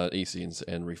 AC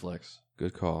and reflex.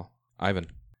 Good call. Ivan.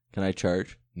 Can I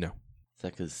charge? No. Is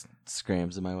that because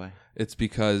Scram's in my way? It's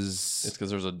because It's because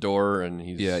there's a door, and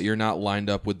he's you're not lined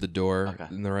up with the door Okay.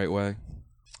 in the right way.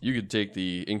 You could take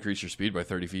the increase your speed by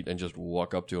 30 feet and just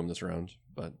walk up to him this round,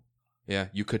 but Yeah,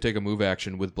 you could take a move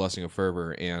action with Blessing of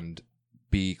Fervor and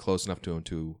be close enough to him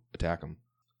to attack him.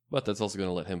 that's also going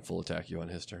to let him full attack you on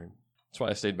his turn. That's why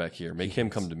I stayed back here. Make him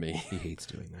come to me. He hates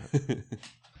doing that.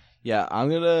 Yeah, I'm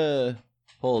gonna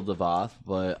hold Devoth,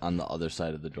 but on the other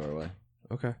side of the doorway.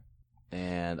 Okay.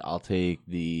 And I'll take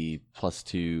the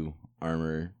 +2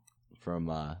 armor from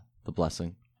the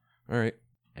blessing. All right.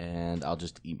 And I'll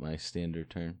just eat my standard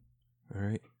turn. All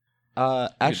right.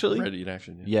 Actually, ready in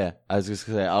action. yeah, I was just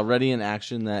gonna say I'll ready in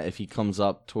action that if he comes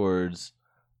up towards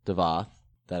Devoth,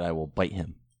 that I will bite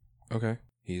him. Okay.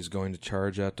 He's going to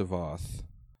charge at Devoth.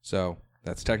 So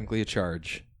that's technically a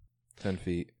charge. 10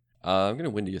 feet. I'm going to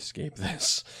windy escape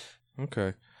this.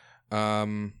 Okay.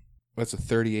 That's a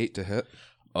 38 to hit.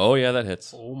 Oh yeah, that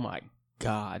hits. Oh my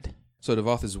God. So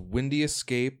Devoth is windy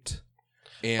escaped.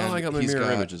 And I got my he's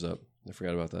mirror images up. I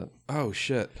forgot about that. Oh,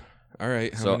 shit. All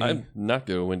right. So I'm not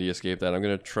going to windy escape that. I'm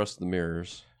going to trust the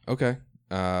mirrors Okay.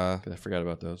 'cause I forgot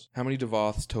about those. How many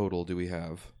Devoths total do we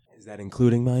have? Is that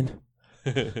including mine?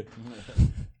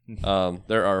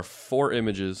 There are 4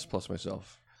 images plus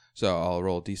myself. So I'll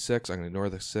roll a d6. I'm going to ignore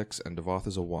the 6, and Devoth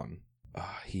is a 1.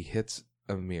 He hits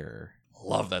a mirror.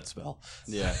 Love that spell.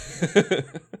 Yeah.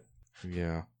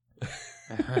 Yeah.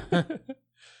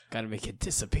 Gotta make it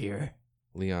disappear.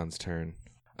 Leon's turn.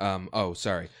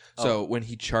 Sorry. So when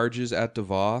he charges at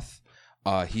Devoth,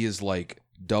 he is like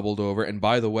doubled over. And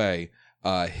by the way,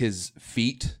 his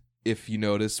feet, if you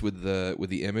notice with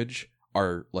the image,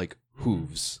 are like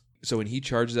hooves. So when he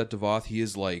charges at Devoth, he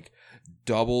is like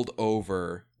doubled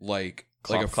over, like a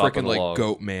Clop on freaking the like log.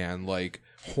 goat man, like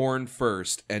horn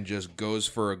first, and just goes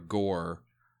for a gore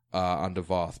on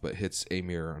Devoth, but hits a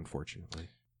mirror, unfortunately.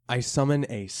 I summon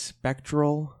a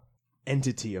spectral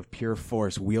entity of pure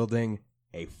force wielding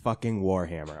a fucking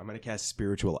warhammer. I'm gonna cast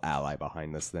Spiritual Ally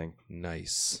behind this thing.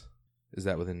 Nice. Is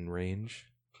that within range?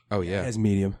 Oh yeah. As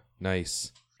medium.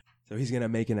 Nice. So he's gonna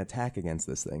make an attack against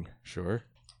this thing. Sure.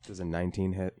 Does a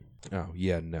 19 hit? Oh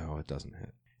yeah, no, it doesn't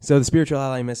hit. So the Spiritual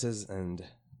Ally misses, and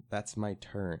that's my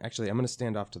turn. Actually, I'm gonna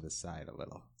stand off to the side a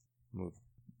little. Move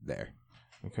there.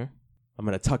 Okay. I'm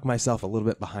gonna tuck myself a little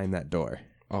bit behind that door.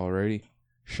 Alrighty.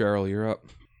 Cheryl, you're up.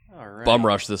 All right. Bum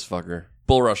rush this fucker.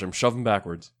 Bull rush him. Shove him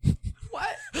backwards.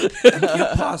 What? That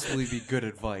can't possibly be good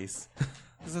advice.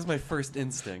 This is my first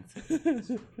instinct.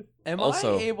 Am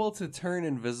Also- I able to turn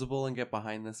invisible and get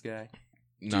behind this guy?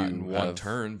 Not Do in you one have-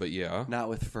 turn, but yeah. Not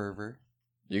with fervor.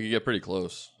 You could get pretty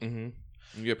close. Mm-hmm.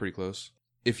 You get pretty close.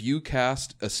 If you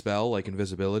cast a spell like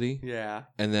invisibility, Yeah.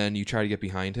 and then you try to get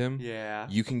behind him, Yeah.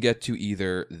 you can get to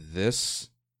either this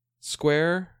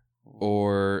square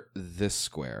or this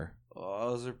square.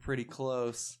 Oh, those are pretty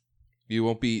close. You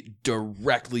won't be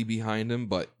directly behind him,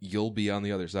 but you'll be on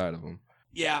the other side of him.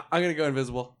 Yeah, I'm gonna go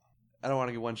invisible. I don't want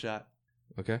to get one shot,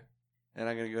 Okay? and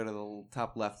I'm gonna go to the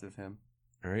top left of him.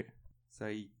 All right.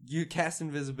 So you cast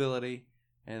invisibility,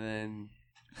 and then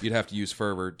You'd have to use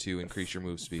fervor to increase your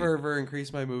move speed. fervor,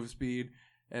 increase my move speed,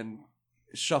 and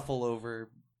shuffle over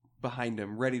behind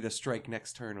him, ready to strike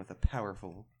next turn with a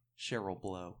powerful Cheryl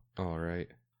blow. All right.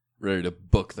 Ready to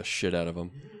book the shit out of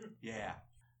him. Yeah.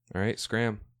 All right,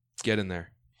 Scram. Get in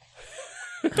there.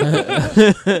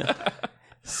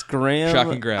 Scram.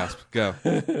 Shocking grasp. Go.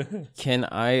 Can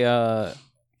I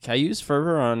use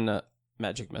fervor on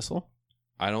magic missile?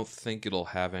 I don't think it'll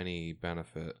have any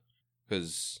benefit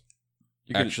because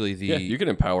You can- actually the Yeah, you can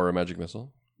empower a magic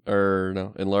missile. Or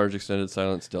no, enlarge extended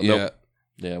silence stealth. yeah Nope.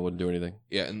 Yeah, it wouldn't do anything.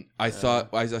 yeah. And I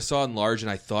thought I saw enlarge and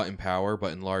I thought empower,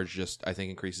 but enlarge just I think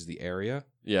increases the area.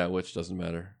 Yeah, which doesn't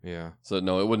matter. Yeah. So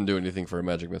no, it wouldn't do anything for a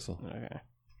magic missile. Okay.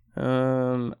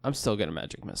 I'm still gonna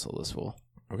magic missile this fool.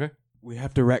 Okay. We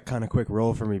have to retcon a quick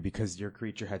roll for me because your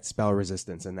creature had spell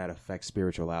resistance and that affects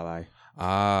spiritual ally.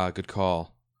 Ah, good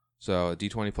call. So a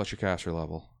D20 plus your caster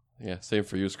level. Yeah, same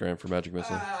for you, Scram, for magic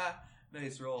missile.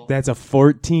 Nice roll. That's a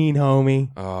 14, homie.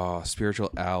 Oh,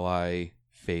 spiritual ally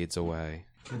fades away.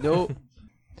 Nope.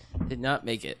 Did not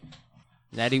make it.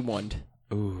 Natty 1.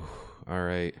 Ooh. All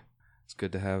right. It's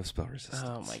good to have spell resistance.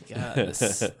 Oh my god,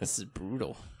 this is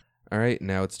brutal. All right.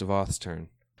 Now it's Devoth's turn.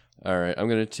 All right, I'm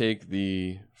going to take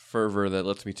the fervor that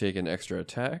lets me take an extra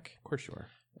attack. Of course you are.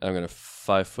 I'm going to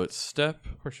 5-foot step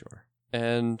Of course you are.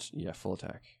 and, yeah, full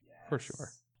attack. Of course you are.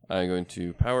 I'm going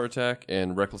to power attack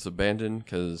and reckless abandon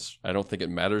because I don't think it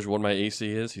matters what my AC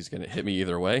is. He's going to hit me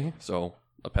either way, so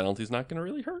a penalty's not going to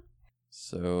really hurt.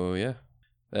 So, yeah,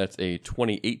 that's a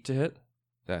 28 to hit.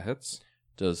 That hits.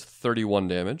 Does 31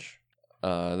 damage.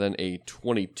 Then a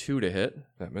 22 to hit.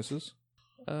 That misses.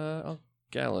 I'll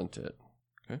gallant it.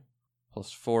 Okay.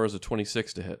 Plus 4 is a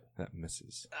 26 to hit. That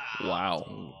misses.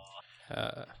 Wow.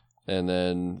 And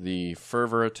then the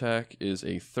fervor attack is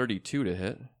a 32 to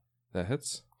hit That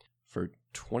hits. for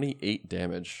 28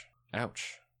 damage.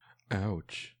 Ouch.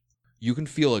 Ouch. You can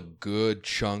feel a good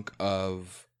chunk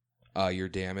of your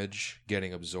damage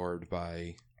getting absorbed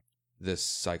by this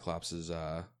Cyclops'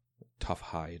 tough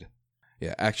hide.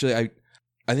 Yeah, actually,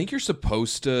 I think you're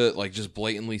supposed to like just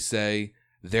blatantly say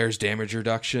there's damage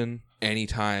reduction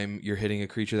anytime you're hitting a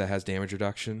creature that has damage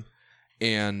reduction.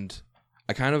 And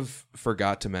I kind of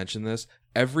forgot to mention this.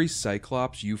 Every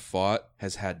Cyclops you fought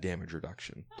has had damage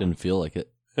reduction. Didn't feel like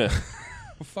it.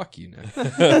 Fuck you, Nick.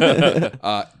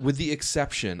 With the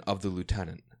exception of the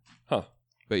lieutenant. Huh.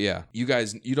 But yeah, you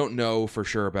guys, you don't know for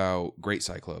sure about Great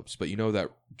Cyclops, but you know that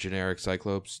generic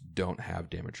Cyclops don't have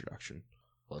damage reduction.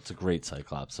 Well, it's a great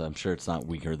Cyclops, so I'm sure it's not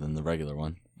weaker than the regular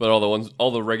one. But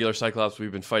all the regular Cyclops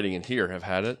we've been fighting in here have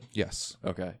had it? Yes.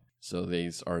 Okay. So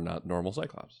these are not normal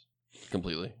Cyclops.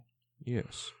 Completely.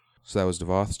 Yes. So that was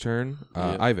Devoth's turn.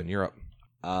 Yeah. Ivan, you're up.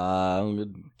 I'm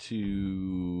going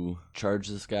to charge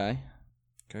this guy.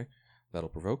 Okay. That'll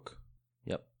provoke.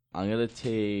 Yep. I'm going to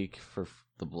take for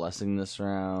the blessing this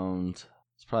round.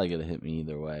 It's probably going to hit me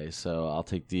either way, so I'll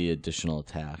take the additional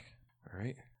attack. All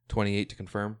right. 28 to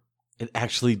confirm, It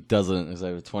actually doesn't, because I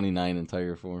have a 29 in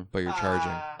Tiger form. but you're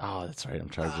charging. Oh, that's right, I'm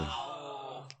charging.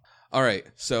 All right.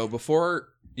 So before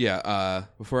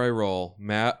I roll,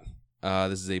 Matt,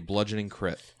 this is a bludgeoning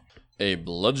crit. A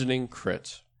bludgeoning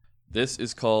crit. This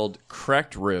is called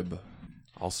cracked rib.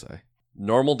 I'll say.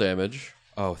 Normal damage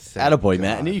Oh, thank Attaboy, God.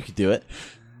 Matt. I knew you could do it.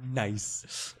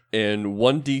 Nice. and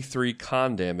 1d3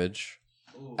 con damage.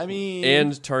 I mean,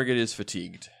 And target is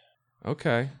fatigued.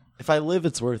 Okay. if I live,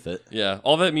 it's worth it. Yeah,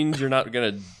 all that means you're not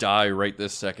going to die right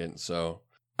this second, so...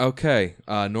 Okay.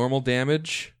 Normal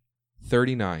damage,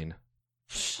 39.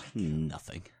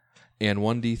 Nothing. And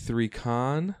 1d3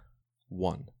 con,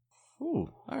 1. Ooh,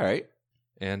 all right.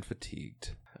 And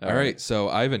fatigued. All right. So,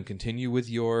 Ivan, continue with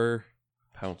your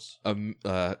Pounce.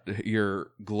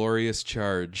 your glorious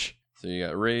charge. So you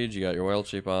got rage, you got your wild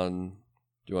shape on. Do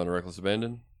you want a reckless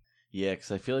abandon? Yeah,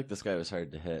 because I feel like this guy was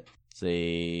hard to hit. It's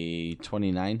a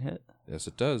 29 hit. Yes,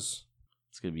 it does.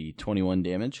 It's going to be 21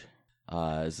 damage.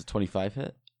 Is it 25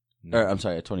 hit? No. Or, I'm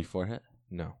sorry, a 24 hit?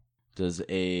 No.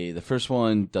 The first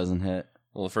one doesn't hit.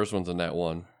 Well, the first one's a nat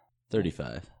 1.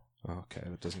 35. Okay,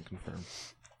 that doesn't confirm.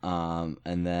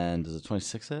 And then does a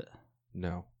 26 hit?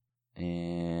 No.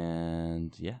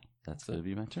 And yeah, that's going to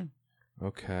be my turn.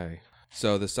 Okay.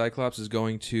 So the Cyclops is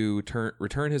going to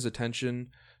return his attention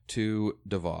to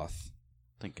Devoth.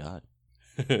 Thank God.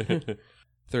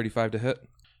 35 to hit.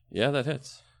 Yeah, that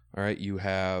hits. All right, you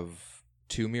have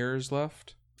 2 mirrors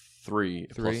left. 3.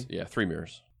 Three? Plus, 3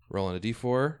 mirrors. Rolling a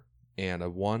d4, and a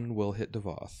 1 will hit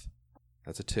Devoth.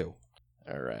 That's a 2.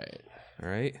 All right. All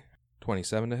right.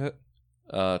 27 to hit.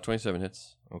 27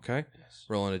 hits. Okay.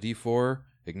 Rolling a d4,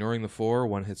 ignoring the 4,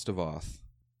 1 hits Devoth.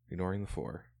 Ignoring the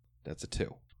 4. That's a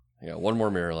 2. I got 1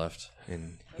 more mirror left.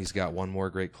 And he's got 1 more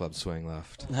Great Club swing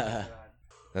left.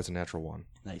 That's a natural 1.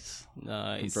 Nice.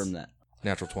 Nice. Confirm that.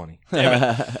 Natural 20.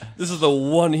 This is the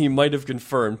one he might have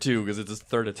confirmed, too, because it's his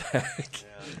third attack.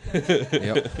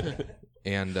 Yep.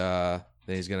 And then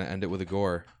he's going to end it with a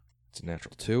gore. It's a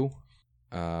natural 2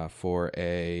 for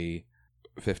a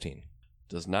 15.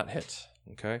 Does not hit.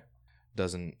 Okay.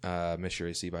 Doesn't miss your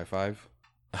AC by 5.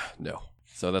 No.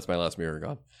 So that's my last mirror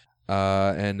gone.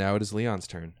 And now it is Leon's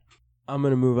turn. I'm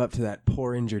going to move up to that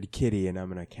poor injured kitty, and I'm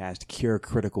going to cast Cure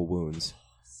Critical Wounds.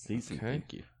 Season, Okay.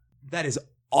 thank you. That is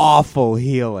awful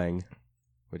healing.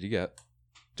 What'd you get?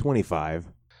 25.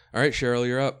 All right, Cheryl,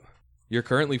 you're up. You're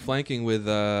currently flanking with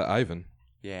Ivan.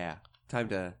 Yeah. Time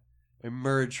to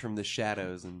emerge from the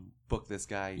shadows and book this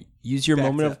guy Use your back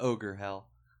moment to of ogre hell.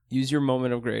 use your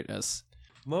moment of greatness.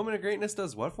 Moment of greatness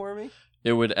does what for me?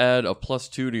 It would add a +2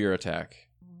 to your attack.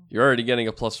 You're already getting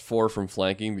a +4 from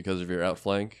flanking because of your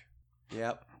outflank.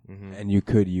 Yep. Mm-hmm. And you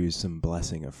could use some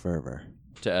Blessing of Fervor.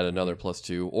 To add another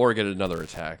 +2 or get another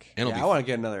attack. And Yeah, I want to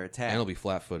get another attack. and it'll be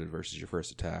flat-footed versus your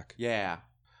first attack. Yeah.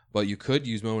 But you could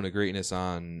use Moment of Greatness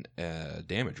on a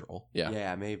damage roll. Yeah.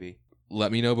 Yeah, maybe.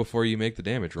 Let me know before you make the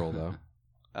damage roll, though.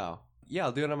 Oh. Yeah,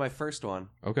 I'll do it on my first one.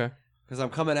 Okay. Because I'm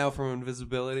coming out from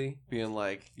invisibility, being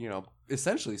like,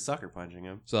 essentially sucker punching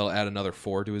him. So that'll add another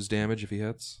 4 to his damage if he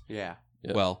hits. Yeah.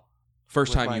 Yep. Well,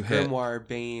 first With time my you hit, Grimoire,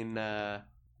 Bane,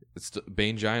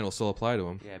 Bane Giant will still apply to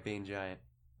him. Bane Giant.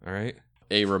 All right.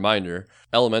 A reminder,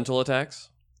 elemental attacks,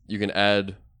 you can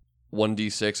add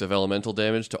 1d6 of elemental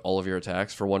damage to all of your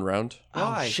attacks for 1 round.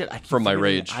 Why? Oh, shit. I keep From my forgetting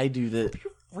rage. I do that.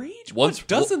 Rage? Once- What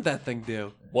doesn't that thing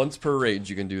do? Once per rage,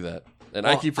 you can do that. And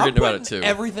I Well, keep I'm forgetting about it putting too.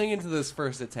 Everything into this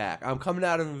first attack. I'm coming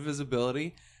out of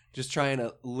invisibility, just trying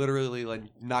to literally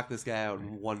knock this guy out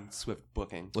in one swift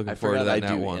booking. Looking I forward to forgot I that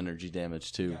nat do 1. energy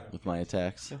damage too with my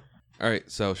attacks. All right.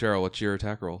 So Cheryl, what's your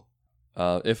attack roll?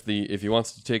 If he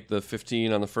wants to take the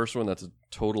 15 on the first one, that's a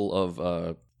total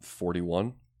of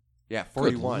 41. Yeah, Good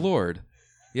 41. Lord.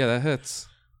 Yeah, that hits.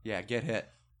 Yeah, get hit.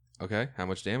 Okay. How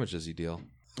much damage does he deal?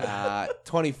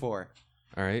 24.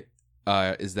 All right.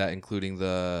 Is that including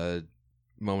the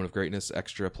Moment of Greatness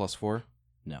extra +4?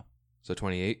 No. So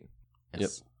 28?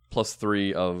 Yes.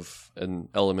 +3 of an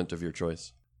element of your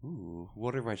choice. Ooh,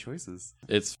 what are my choices?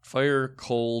 It's fire,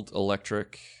 cold,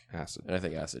 electric, Acid. and I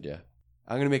think acid, yeah.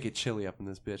 I'm going to make it chilly up in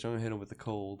this bitch. I'm going to hit him with the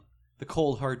cold. The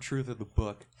cold, hard truth of the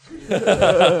book.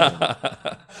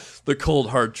 The cold,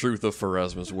 hard truth of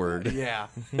Pharasma's word. Yeah,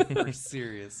 we're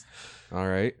serious. All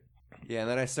right. Yeah, and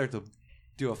then I start to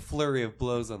do a flurry of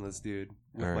blows on this dude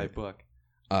with All my right. book.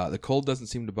 The cold doesn't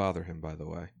seem to bother him, by the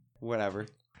way. Whatever.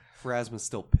 Phrasma's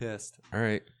still pissed. All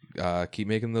right. Keep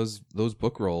making those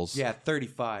book rolls. Yeah,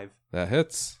 35 That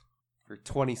hits. for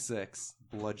 26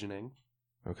 bludgeoning.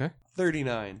 Okay.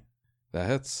 39 That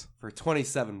hits. for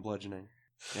 27 bludgeoning.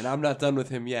 And I'm not done with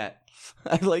him yet.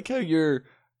 I like how you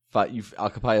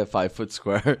occupy a 5-foot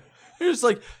square. You're just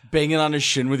like banging on his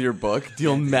shin with your book,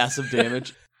 deal massive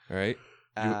damage. All right.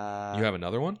 You have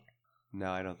another one?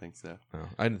 No, I don't think so. No,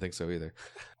 I didn't think so either.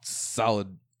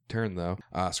 Solid turn, though.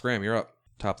 Scram, you're up.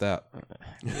 Top that.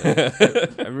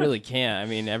 I really can't. I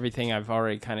mean, everything I've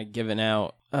already kind of given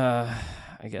out.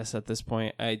 I guess at this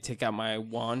point, I take out my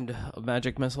wand of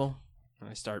magic missile and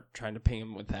I start trying to ping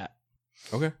him with that.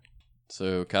 Okay.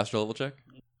 So, caster level check?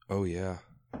 Oh, yeah.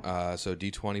 So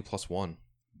D20 +1.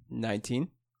 19.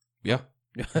 Yeah.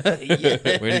 Yeah.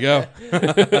 Way to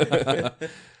go.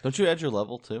 Don't you add your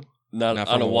level too? Not Not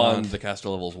on from a a wand, wand. the caster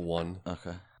level is 1.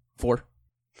 Okay. 4.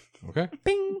 Okay.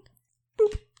 Bing.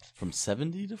 From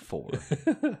 70 to 4.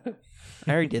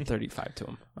 I already did 35 to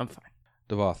him. I'm fine.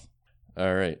 Devoth.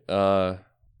 All right.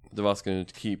 Devoth's going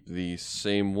to keep the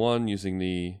same one using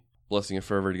the Blessing of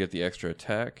Fervor to get the extra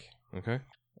attack. Okay.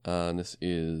 And this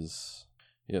is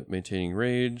maintaining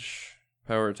rage,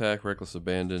 power attack, reckless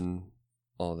abandon,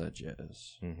 all that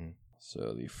jazz. Mm-hmm.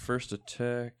 So the first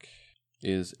attack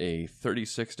is a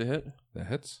 36 to hit That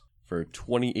hits. for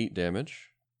 28 damage.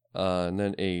 And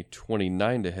then a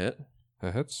 29 to hit.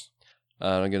 That hits.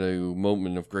 And I'm going to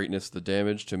Moment of Greatness the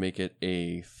damage to make it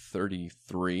a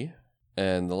 33.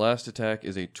 And the last attack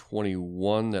is a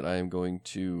 21 that I am going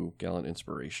to Gallant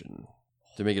Inspiration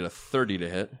to make it a 30 to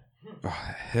hit Oh,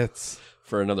 that hits.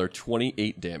 for another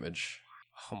 28 damage.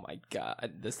 Oh my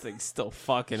god, this thing's still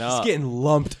fucking He's up. getting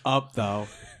lumped up, though.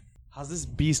 How's this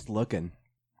beast looking?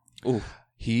 Ooh,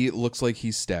 He looks like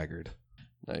he's staggered.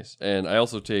 nice. And I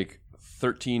also take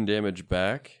 13 damage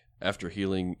back after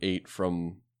healing 8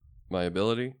 from my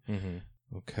ability.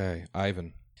 Mm-hmm. Okay.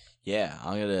 Ivan. Yeah,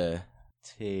 I'm gonna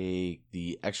take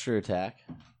the extra attack.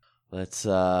 Let's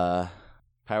power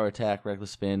attack,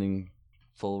 reckless banding,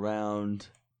 full round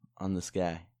on this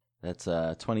guy. That's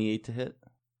 28 to hit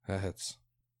That hits.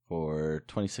 for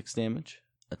 26 damage.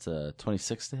 That's a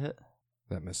 26 to hit.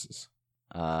 That misses.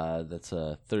 That's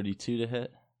a 32 to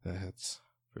hit That hits.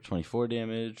 for 24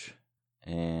 damage,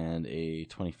 and a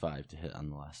 25 to hit on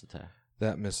the last attack.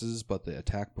 That misses, but the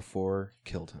attack before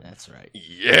killed him. That's right.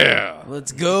 Yeah.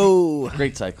 Let's go.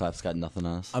 Great Cyclops got nothing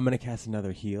on us. I'm gonna cast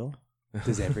another heal.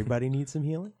 Does everybody need some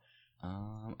healing?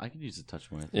 I could use a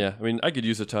touch more. I think. Yeah, I mean, I could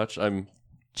use a touch. I'm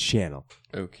Channel.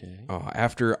 okay. Oh,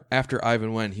 after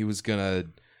Ivan went, he was gonna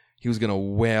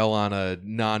wail on a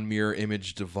non-mirror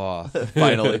image Devoth.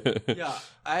 Finally. Yeah,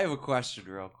 I have a question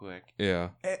real quick. Yeah.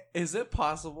 Is it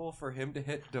possible for him to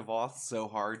hit Devoth so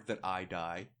hard that I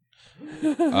die?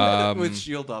 With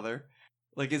Shield Other?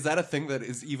 Like, is that a thing that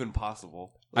is even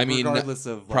possible? Like, I mean, regardless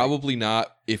of... Like, probably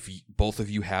not if both of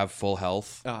you have full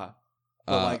health.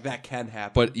 But, like, that can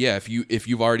happen. But yeah, if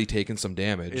you've already taken some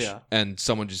damage, Yeah. and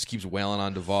someone just keeps wailing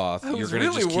on Devoth, I you're was gonna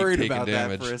really just keep worried taking about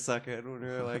damage. that for a second. When we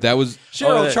were like, That was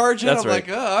Cheryl, that- charge in. that's I'm right.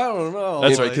 like, I don't know.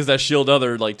 That's right, Like, because that shield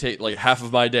other take half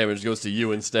of my damage goes to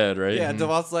you instead, right? Yeah,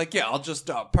 Devoth's like, yeah, I'll just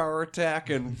power attack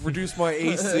and reduce my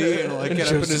AC and like get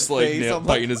up in Joe's his just like face. I'm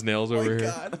biting like, his nails oh over my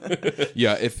here. God.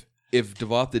 Yeah, if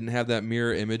Devoth didn't have that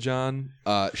mirror image on,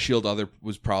 Shield Other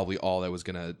was probably all that was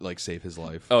gonna save his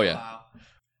life. Oh yeah. Wow.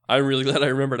 I'm really glad I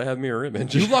remember to have mirror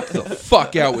image. You lucked the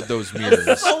fuck out with those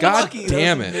mirrors. So God lucky.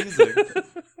 damn That it. was amazing.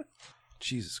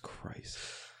 Jesus Christ.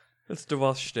 That's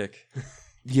Devoth's shtick.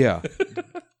 Yeah.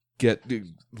 Get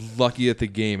lucky at the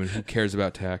game, and who cares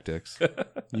about tactics?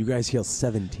 You guys heal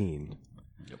 17.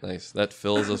 Nice. That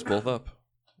fills us both up.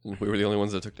 We were the only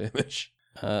ones that took damage.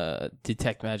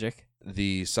 Detect magic.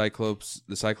 The Cyclops'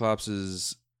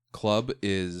 club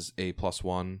is a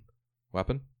 +1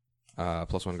 weapon,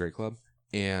 +1 great club,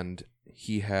 and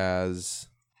he has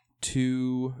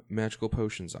 2 magical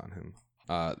potions on him.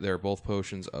 They're both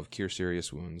potions of cure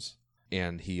serious wounds,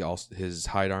 and his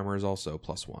hide armor is also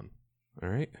 +1. All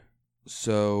right.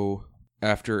 So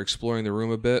after exploring the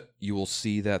room a bit, you will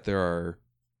see that there are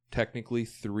technically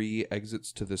 3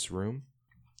 exits to this room.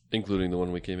 Including the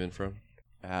one we came in from.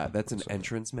 That's an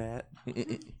entrance, Matt.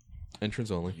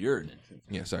 Entrance only. You're an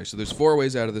Yeah, sorry. So there's 4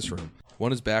 ways out of this room.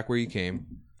 One is back where you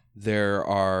came. There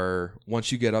are,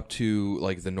 once you get up to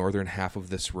the northern half of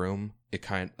this room, it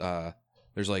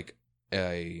there's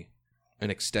an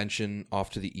extension off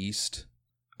to the east,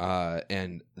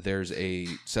 and there's a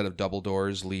set of double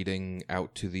doors leading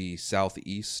out to the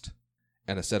southeast,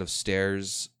 and a set of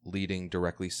stairs leading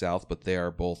directly south, but they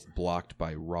are both blocked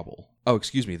by rubble. Oh,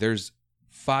 excuse me. There's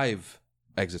 5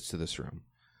 exits to this room.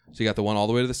 So you got the one all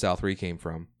the way to the south where you came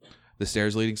from. The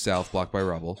stairs leading south blocked by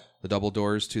rubble. The double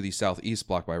doors to the southeast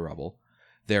blocked by rubble.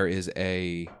 There is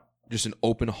just an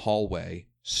open hallway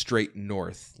straight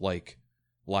north,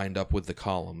 lined up with the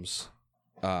columns,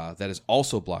 that is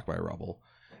also blocked by rubble.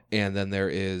 And then there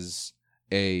is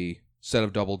a set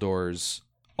of double doors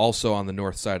also on the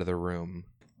north side of the room,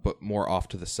 but more off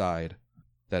to the side,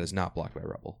 that is not blocked by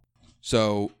rubble.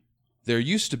 So there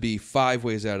used to be 5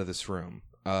 ways out of this room.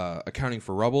 Accounting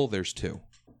for rubble, there's 2.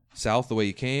 South, the way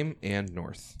you came, and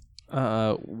north.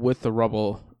 With the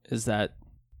rubble, does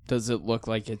it look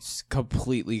like it's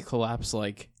completely collapsed?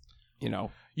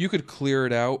 You could clear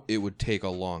it out. It would take a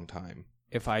long time.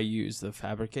 If I use the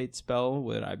fabricate spell,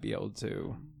 would I be able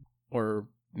to, or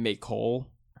make hole?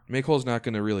 Make hole's not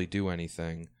going to really do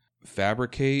anything.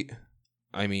 Fabricate,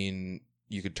 I mean,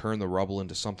 you could turn the rubble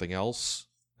into something else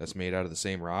that's made out of the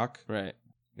same rock. Right.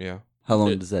 Yeah. How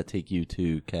long does that take you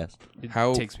to cast? It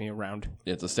How- takes me around.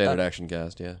 Yeah, it's a standard action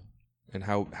cast, yeah. And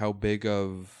how big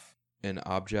of an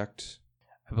object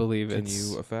I believe can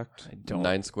it's. you affect? I don't.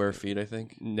 9 square feet, I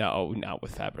think. No, not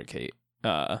with fabricate. Oh,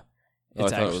 I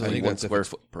It's thought it was I actually think 1 that's if square it's-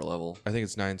 foot per level. I think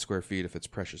it's 9 square feet if it's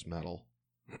precious metal.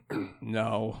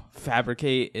 no.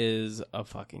 Fabricate is a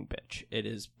fucking bitch. It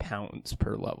is pounds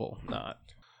per level, not.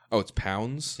 Oh, it's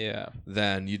pounds? Yeah.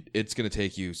 Then it's going to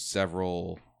take you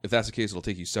several... If that's the case, it'll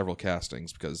take you several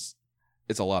castings because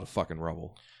it's a lot of fucking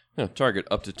rubble. Yeah, target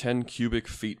up to 10 cubic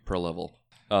feet per level.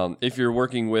 If you're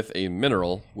working with a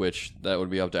mineral, which that would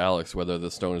be up to Alex whether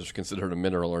the stone is considered a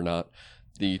mineral or not,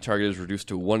 the target is reduced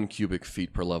to 1 cubic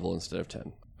feet per level instead of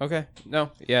 10. Okay.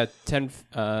 No. Yeah. 10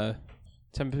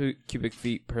 cubic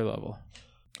feet per level.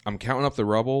 I'm counting up the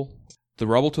rubble. The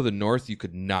rubble to the north you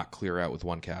could not clear out with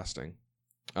 1 casting.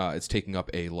 It's taking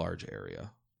up a large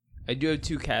area. I do have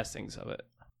 2 castings of it.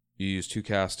 You use 2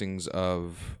 castings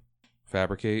of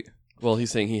fabricate. Well,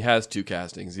 he's saying he has 2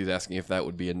 castings. He's asking if that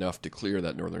would be enough to clear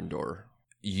that northern door.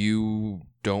 You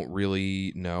don't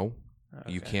really know.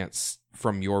 Okay. You can't,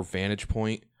 from your vantage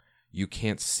point, you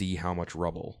can't see how much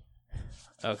rubble.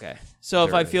 Okay. So if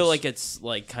There I feel is. like it's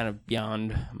kind of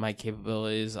beyond my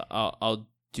capabilities, I'll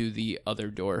do the other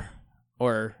door,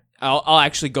 or I'll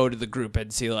actually go to the group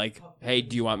and see hey,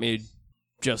 do you want me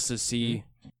just to see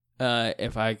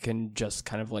if I can just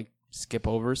kind of skip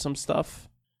over some stuff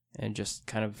and just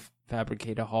kind of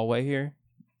fabricate a hallway here?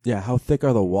 Yeah, how thick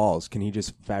are the walls? Can he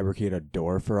just fabricate a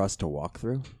door for us to walk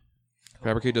through?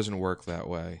 Fabricate doesn't work that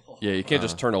way. Yeah, you can't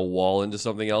just turn a wall into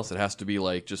something else. It has to be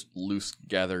like just loose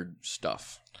gathered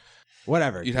stuff.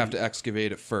 Whatever. You'd have to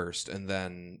excavate it first and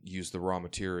then use the raw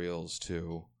materials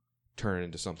to turn it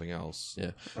into something else.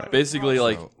 Yeah. Basically,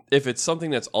 like, So- if it's something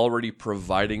that's already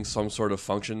providing some sort of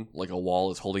function, like a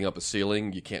wall is holding up a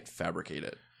ceiling, you can't fabricate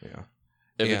it. Yeah.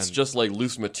 If it's And- just like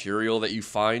loose material that you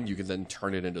find, you can then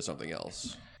turn it into something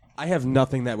else. I have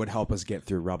nothing that would help us get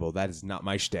through rubble. That is not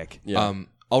my shtick. Yeah.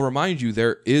 I'll remind you,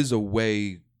 there is a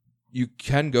way you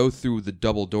can go through the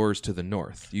double doors to the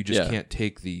north. You just Yeah. can't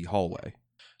take the hallway.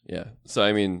 Yeah. So,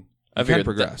 I mean, I You can figured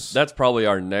progress. that's probably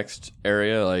our next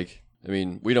area. Like, I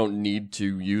mean, we don't need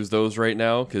to use those right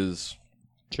now because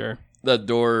Sure. that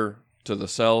door to the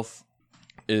south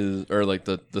is, or like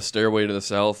the stairway to the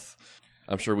south,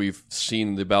 I'm sure we've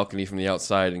seen the balcony from the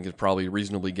outside and could probably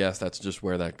reasonably guess that's just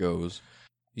where that goes.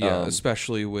 Yeah,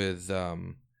 especially with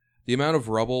the amount of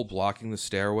rubble blocking the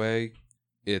stairway,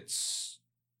 it's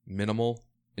minimal.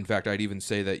 In fact, I'd even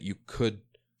say that you could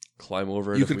Climb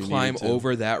over it. you if could we climb needed to.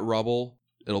 over that rubble.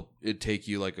 It'd take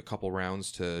you like a couple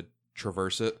rounds to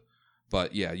traverse it.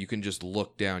 But yeah, you can just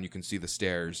look down. You can see the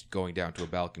stairs going down to a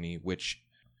balcony, which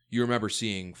you remember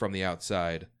seeing from the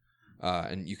outside,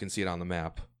 and you can see it on the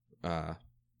map.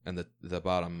 And the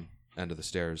bottom end of the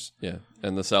stairs. Yeah,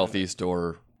 and the southeast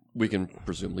door we can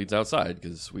presume leads outside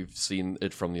because we've seen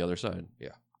it from the other side.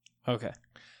 Okay.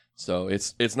 So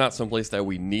it's not someplace that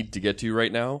we need to get to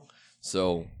right now.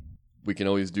 So we can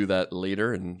always do that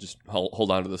later and just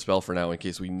hold on to the spell for now in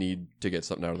case we need to get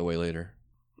something out of the way later.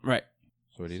 Right.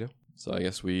 So what do you do? So I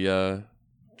guess we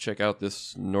check out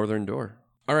this northern door.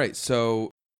 All right,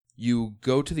 so you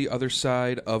go to the other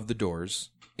side of the doors,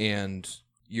 and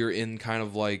you're in kind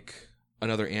of like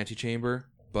another antechamber,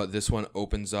 but this one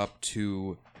opens up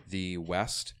to the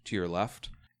west, to your left,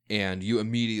 and you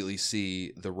immediately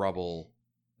see the rubble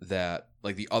that,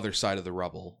 like the other side of the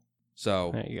rubble.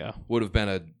 So There you go. would have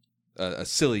been a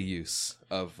silly use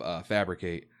of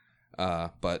fabricate,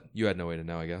 but you had no way to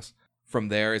know, I guess. From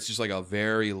there, it's just like a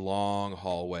very long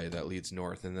hallway that leads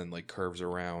north and then like curves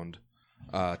around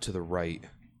to the right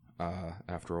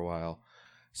after a while.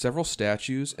 Several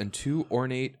statues and 2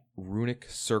 ornate runic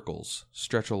circles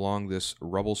stretch along this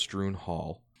rubble-strewn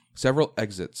hall. Several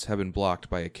exits have been blocked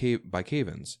by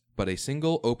cave-ins, but a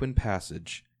single open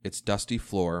passage, its dusty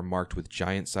floor marked with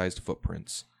giant-sized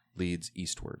footprints, leads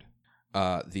eastward.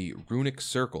 The runic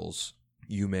circles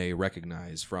you may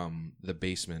recognize from the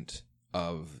basement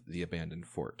of the abandoned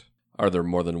fort. Are there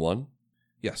more than one?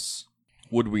 Yes.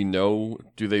 Would we know,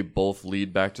 do they both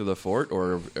lead back to the fort,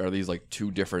 or are these like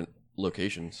 2 different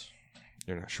locations?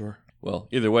 You're not sure? Well,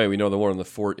 either way, we know the one in the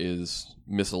fort is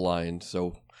misaligned,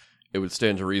 so it would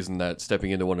stand to reason that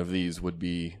stepping into one of these would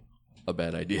be a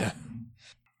bad idea.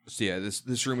 So yeah,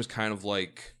 this room is kind of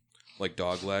like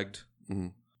dog-legged.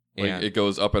 Mhm. And Like it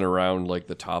goes up and around like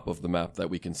the top of the map that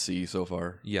we can see so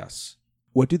far. yes,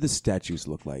 What do the statues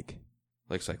look like?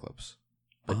 like Cyclops,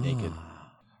 But naked.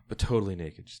 but totally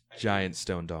naked, just giant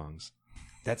stone dongs.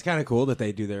 That's kind of cool that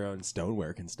they do their own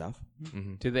stonework and stuff.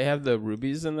 Mm-hmm. Do they have the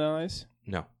rubies in the eyes?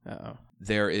 No, Uh-oh.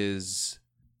 there is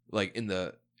like in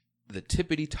the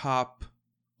tippity top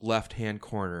left-hand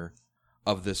corner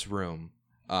of this room,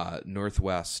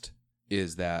 northwest,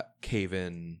 is that caved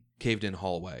in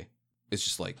hallway. It's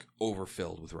just like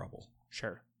overfilled with rubble.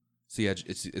 Sure. It's the edge.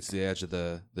 It's the edge of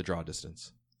the draw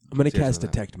distance. I'm going to Seriously, cast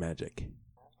man. Detect Magic.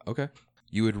 Okay.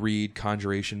 You would read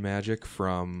conjuration magic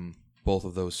from both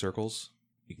of those circles.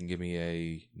 You can give me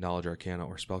a knowledge arcana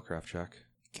or spellcraft check.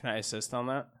 Can I assist on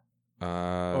that?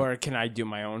 Uh, Or can I do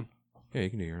my own? yeah, you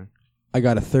can do your own. I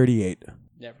got a 38.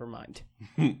 Never mind.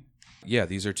 Yeah,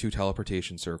 these are 2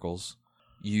 teleportation circles.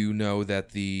 You know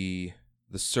that the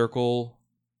circle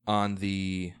on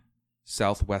the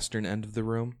southwestern end of the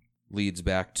room leads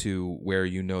back to where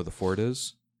you know the fort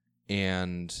is,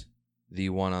 and the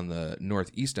one on the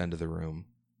northeast end of the room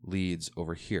leads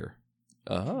over here.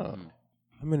 Uh-huh.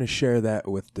 I'm going to share that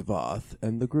with Devoth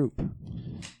and the group.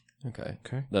 Okay.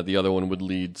 Okay. That the other one would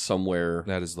lead somewhere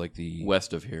That is like the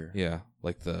west of here. yeah,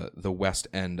 like the west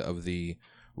end of the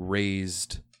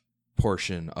raised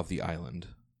portion of the island,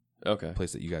 Okay.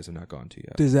 place that you guys have not gone to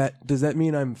yet. Does that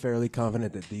mean I'm fairly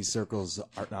confident that these circles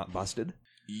are not busted?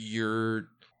 You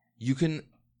can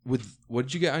with what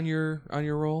did you get on your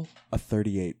roll? A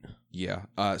 38. Yeah.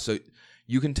 So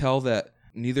you can tell that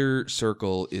neither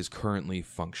circle is currently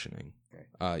functioning.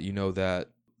 You know that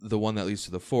the one that leads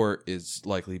to the fort is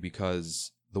likely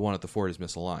because the one at the fort is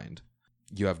misaligned.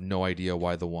 You have no idea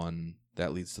why the one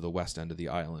that leads to the west end of the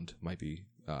island might be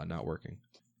not working.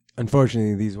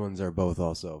 Unfortunately, these ones are both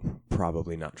also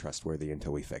probably not trustworthy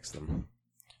until we fix them.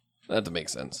 That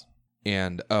makes sense.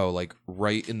 And like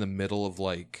right in the middle of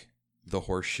like the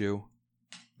horseshoe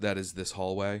that is this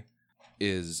hallway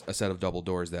is a set of double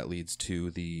doors that leads to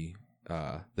the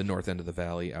north end of the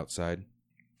valley outside.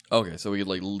 Okay, so we could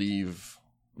leave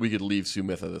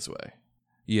Sumitha this way.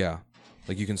 Yeah.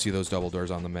 Like you can see those double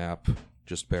doors on the map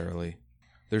just barely.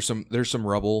 There's some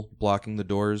rubble blocking the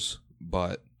doors,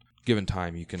 but given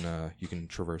time you can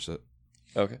traverse it.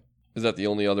 Okay. Is that the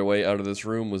only other way out of this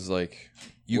room? Was like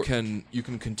you can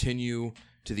continue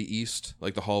to the east,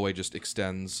 like the hallway just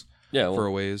extends for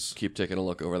a ways. Keep taking a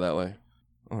look over that way.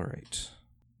 All right.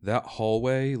 That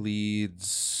hallway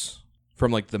leads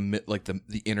from like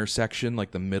the intersection,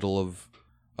 like the middle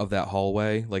of that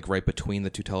hallway, like right between the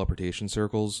two teleportation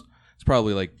circles. It's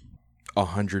probably like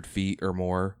 100 feet or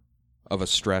more of a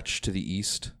stretch to the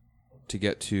east to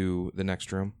get to the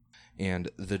next room. And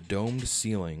the domed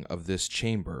ceiling of this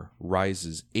chamber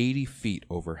rises 80 feet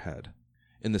overhead.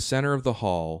 In the center of the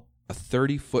hall, a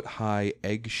 30-foot-high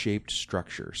egg-shaped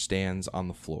structure stands on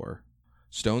the floor.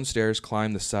 Stone stairs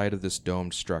climb the side of this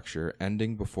domed structure,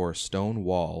 ending before a stone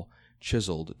wall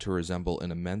chiseled to resemble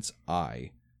an immense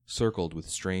eye, circled with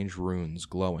strange runes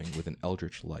glowing with an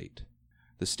eldritch light.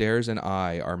 The stairs and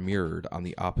eye are mirrored on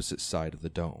the opposite side of the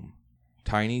dome.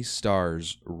 Tiny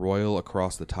stars roil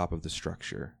across the top of the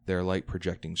structure, their light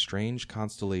projecting strange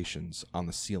constellations on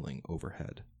the ceiling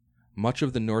overhead. Much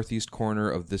of the northeast corner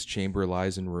of this chamber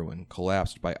lies in ruin,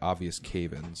 collapsed by obvious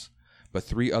cave-ins, but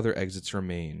 3 other exits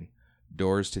remain,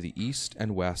 doors to the east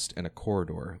and west and a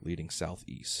corridor leading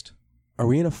southeast. Are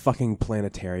we in a fucking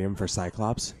planetarium for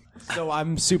Cyclops? So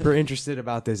I'm super interested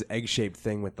about this egg-shaped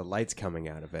thing with the lights coming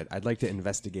out of it. I'd like to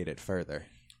investigate it further.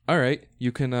 All right,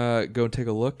 you can go and take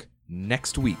a look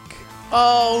next week.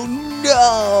 Oh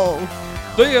no!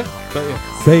 See ya.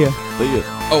 See ya.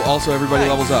 Oh, also everybody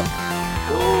levels up.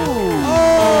 Oh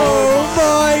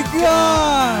my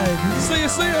god! See ya.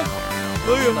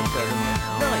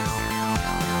 Nice.